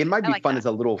it might be fun as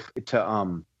a little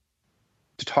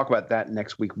to talk about that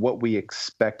next week, what we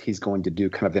expect he's going to do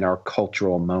kind of in our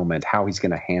cultural moment, how he's going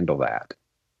to handle that.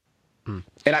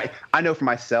 And I know for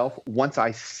myself, once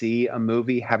I see a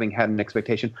movie having had an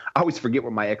expectation, I always forget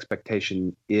what my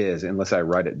expectation is unless I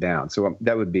write it down. So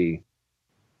that would be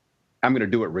I'm going to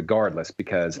do it regardless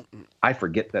because I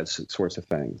forget those sorts of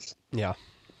things. Yeah.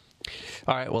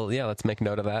 All right. Well, yeah, let's make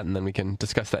note of that, and then we can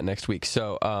discuss that next week.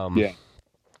 So, Yeah.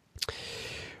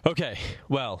 Okay.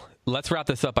 Well, let's wrap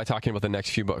this up by talking about the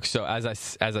next few books. So, as I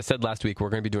said last week, we're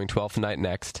going to be doing 12th Night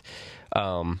next,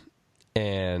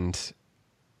 and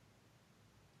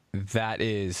that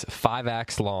is 5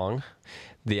 acts long.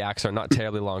 The acts are not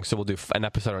terribly long, so we'll do an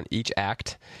episode on each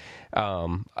act.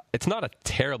 It's not a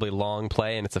terribly long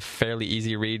play, and it's a fairly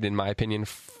easy read, in my opinion,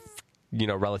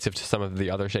 relative to some of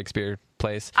the other Shakespeare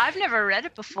plays. I've never read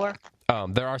it before.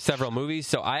 There are several movies,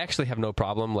 so I actually have no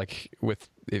problem, like, with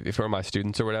if it were my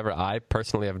students or whatever. I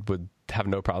personally would have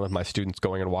no problem with my students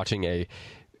going and watching a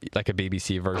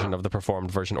BBC version of the performed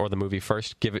version or the movie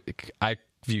first. I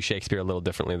view Shakespeare a little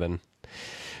differently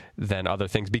than other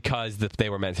things because they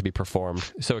were meant to be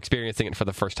performed. So experiencing it for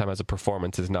the first time as a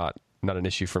performance is not an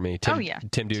issue for me. Tim,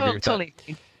 Tim, do you agree with totally.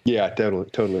 that? Yeah,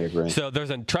 totally agree. So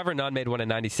there's Trevor Nunn made one in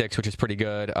 '96, which is pretty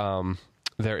good.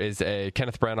 There is a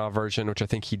Kenneth Branagh version, which I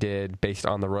think he did based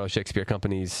on the Royal Shakespeare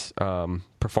Company's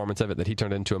performance of it that he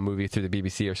turned into a movie through the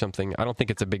BBC or something. I don't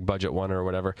think it's a big budget one or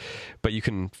whatever, but you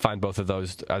can find both of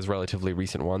those as relatively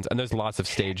recent ones. And there's lots of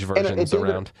stage versions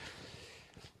around.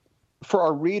 For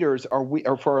our readers,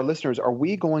 or for our listeners, are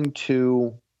we going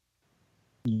to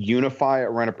unify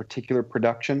around a particular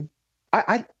production?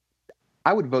 I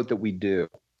would vote that we do.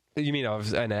 You mean a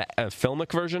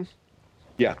filmic version?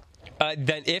 Yeah.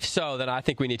 Then if so, then I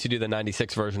think we need to do the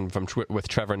 96 version with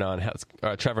Trevor Nunn.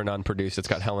 Trevor Nunn produced. It's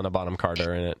got Helena Bonham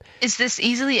Carter in it. Is this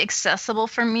easily accessible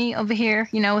for me over here,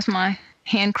 with my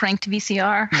hand-cranked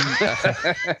VCR?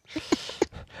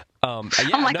 I'm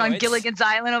like on Gilligan's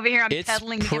Island over here. I'm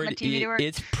pedaling to get my TV to work.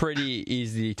 It's pretty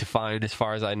easy to find as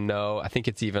far as I know. I think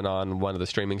it's even on one of the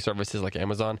streaming services like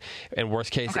Amazon. In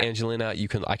worst case, Angelina,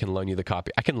 I can loan you the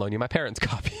copy. I can loan you my parents'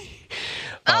 copy.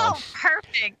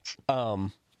 Perfect.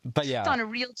 But yeah. It's on a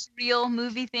reel-to-reel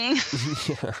movie thing.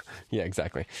 Yeah,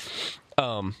 exactly.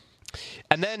 And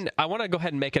then I want to go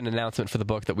ahead and make an announcement for the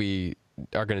book that we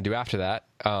are going to do after that,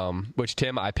 which,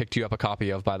 Tim, I picked you up a copy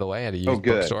of, by the way, at a used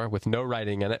bookstore with no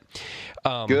writing in it.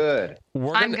 Good.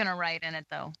 I'm going to write in it,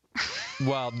 though.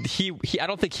 Well, I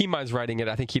don't think he minds writing it.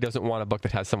 I think he doesn't want a book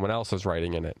that has someone else's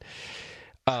writing in it.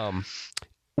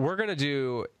 We're going to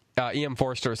do E.M.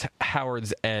 Forster's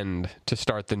Howard's End to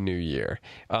start the new year.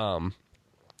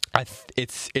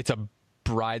 It's a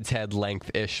Brideshead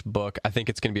length-ish book. I think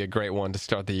it's going to be a great one to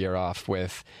start the year off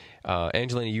with.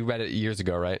 Angelina, you read it years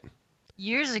ago, right?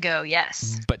 Years ago,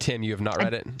 yes. But Tim, you have not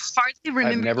read it? Hardly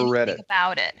remember anything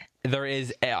about it. There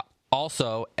is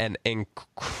also an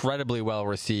incredibly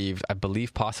well-received, I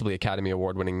believe possibly Academy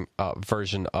Award-winning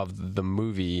version of the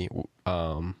movie.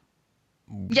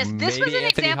 Yes, this was an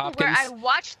Anthony example Hopkins. where I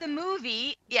watched the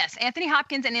movie. Yes, Anthony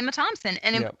Hopkins and Emma Thompson.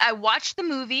 And I watched the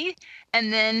movie,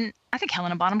 and then I think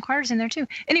Helena Bonham Carter's in there too.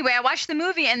 Anyway, I watched the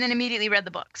movie and then immediately read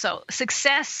the book. So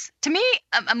success, to me,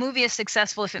 a movie is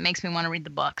successful if it makes me want to read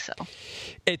the book. So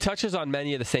it touches on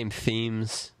many of the same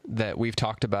themes that we've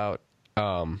talked about.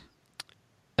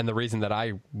 And the reason that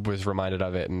I was reminded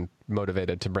of it and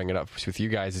motivated to bring it up with you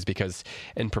guys is because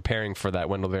in preparing for that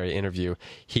Wendell Berry interview,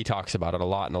 he talks about it a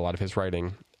lot in a lot of his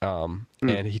writing. And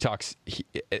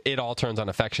It All Turns on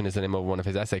Affection is the name of one of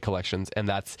his essay collections, and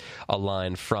that's a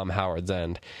line from Howard's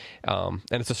End. And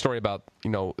it's a story about,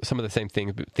 some of the same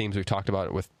themes we've talked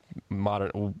about with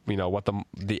modern, what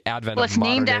the advent of modernism. Well, it's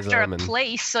named after a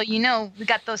place, so we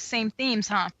got those same themes,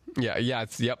 huh? Yeah,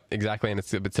 exactly. And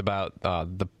it's about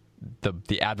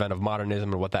the advent of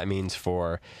modernism and what that means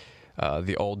for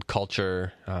the old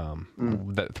culture,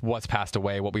 what's passed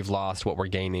away, what we've lost, what we're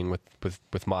gaining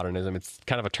with modernism. It's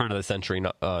kind of a turn of the century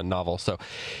novel. So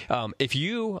if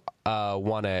you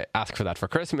want to ask for that for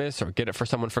Christmas or get it for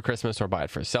someone for Christmas or buy it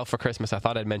for yourself for Christmas, I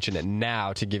thought I'd mention it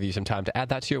now to give you some time to add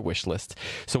that to your wish list.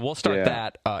 So we'll start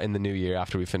that in the new year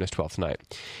after we finish 12th Night.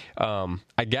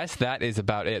 I guess that is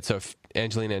about it. So if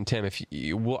Angelina and Tim,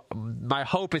 my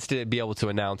hope is to be able to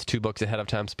announce 2 books ahead of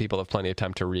time so people have plenty of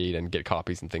time to read and get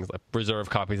copies and things like reserve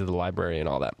copies of the library and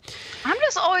all that. I'm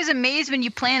just always amazed when you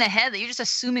plan ahead that you're just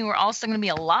assuming we're all still going to be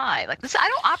alive. Like this, I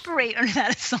don't operate under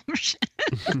that assumption.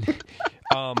 Like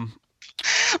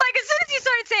as soon as you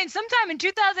started saying sometime in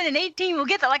 2018 we'll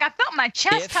get that, like I felt my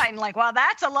chest tighten. Like, wow,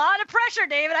 that's a lot of pressure,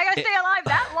 David. I got to stay alive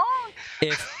that long.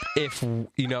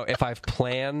 If I've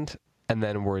planned and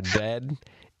then we're dead,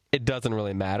 it doesn't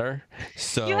really matter.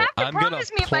 So you have to promise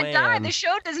me if I die, the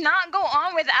show does not go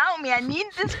on without me. I need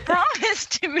this promise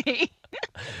to me.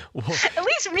 Well, at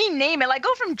least rename it. Like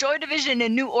go from Joy Division to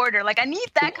New Order. Like I need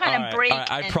that kind of break.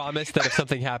 I promise that if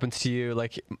something happens to you,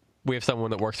 like we have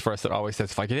someone that works for us that always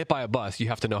says, if I get hit by a bus, you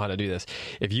have to know how to do this.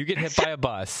 If you get hit by a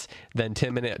bus, then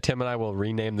Tim and I will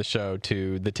rename the show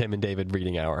to the Tim and David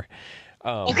Reading Hour.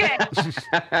 Okay.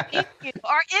 Thank you.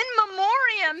 Or in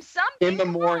memoriam, something. In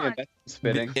memoriam, that's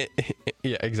fitting.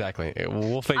 Yeah, exactly.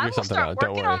 We'll figure something out.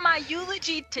 Don't worry. I will start working on my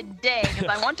eulogy today because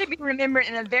I want to be remembered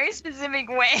in a very specific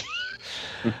way.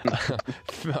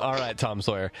 All right, Tom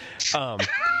Sawyer.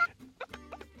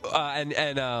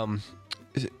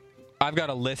 I've got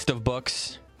a list of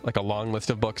books, like a long list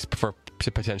of books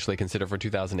to potentially consider for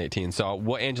 2018. So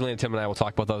what Angelina, Tim, and I will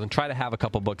talk about those and try to have a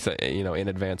couple books that, in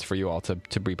advance for you all to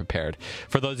be prepared.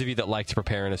 For those of you that like to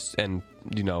prepare and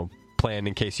plan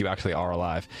in case you actually are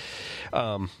alive.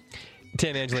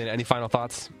 Tim, Angelina, any final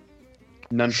thoughts?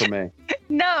 None for me.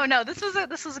 No. This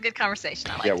was a good conversation.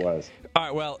 I liked it. It was. All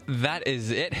right, well, that is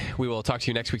it. We will talk to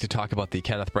you next week to talk about the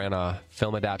Kenneth Branagh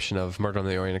film adaptation of Murder on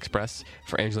the Orient Express.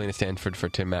 For Angelina Stanford, for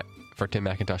Tim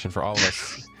McIntosh, and for all of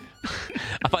us.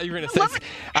 I thought you were going to say.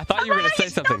 I thought you were going to say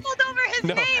something. Stumbled over his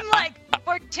name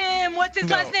for Tim. What's his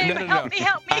last name? Help me.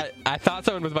 I thought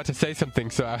someone was about to say something,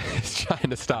 so I was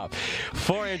trying to stop.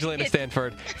 For Angelina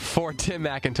Stanford, for Tim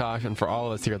McIntosh, and for all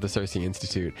of us here at the Cersei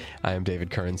Institute, I am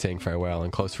David Curran saying farewell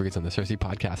and close reads on the Cersei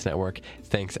Podcast Network.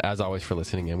 Thanks, as always, for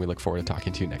listening, and we look forward to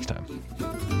talking to you next time.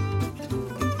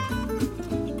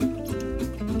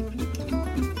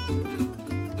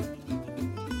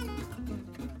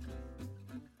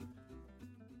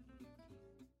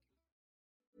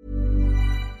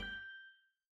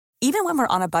 Even when we're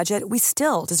on a budget, we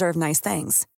still deserve nice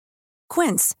things.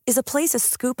 Quince is a place to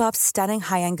scoop up stunning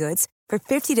high-end goods for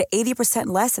 50 to 80%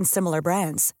 less than similar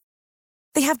brands.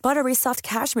 They have buttery soft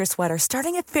cashmere sweaters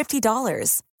starting at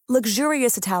 $50,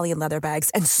 luxurious Italian leather bags,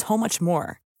 and so much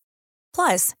more.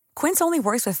 Plus, Quince only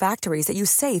works with factories that use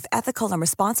safe, ethical, and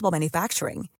responsible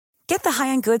manufacturing. Get the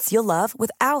high-end goods you'll love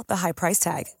without the high price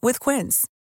tag with Quince.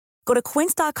 Go to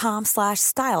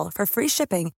quince.com/style for free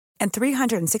shipping and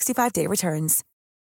 365-day returns.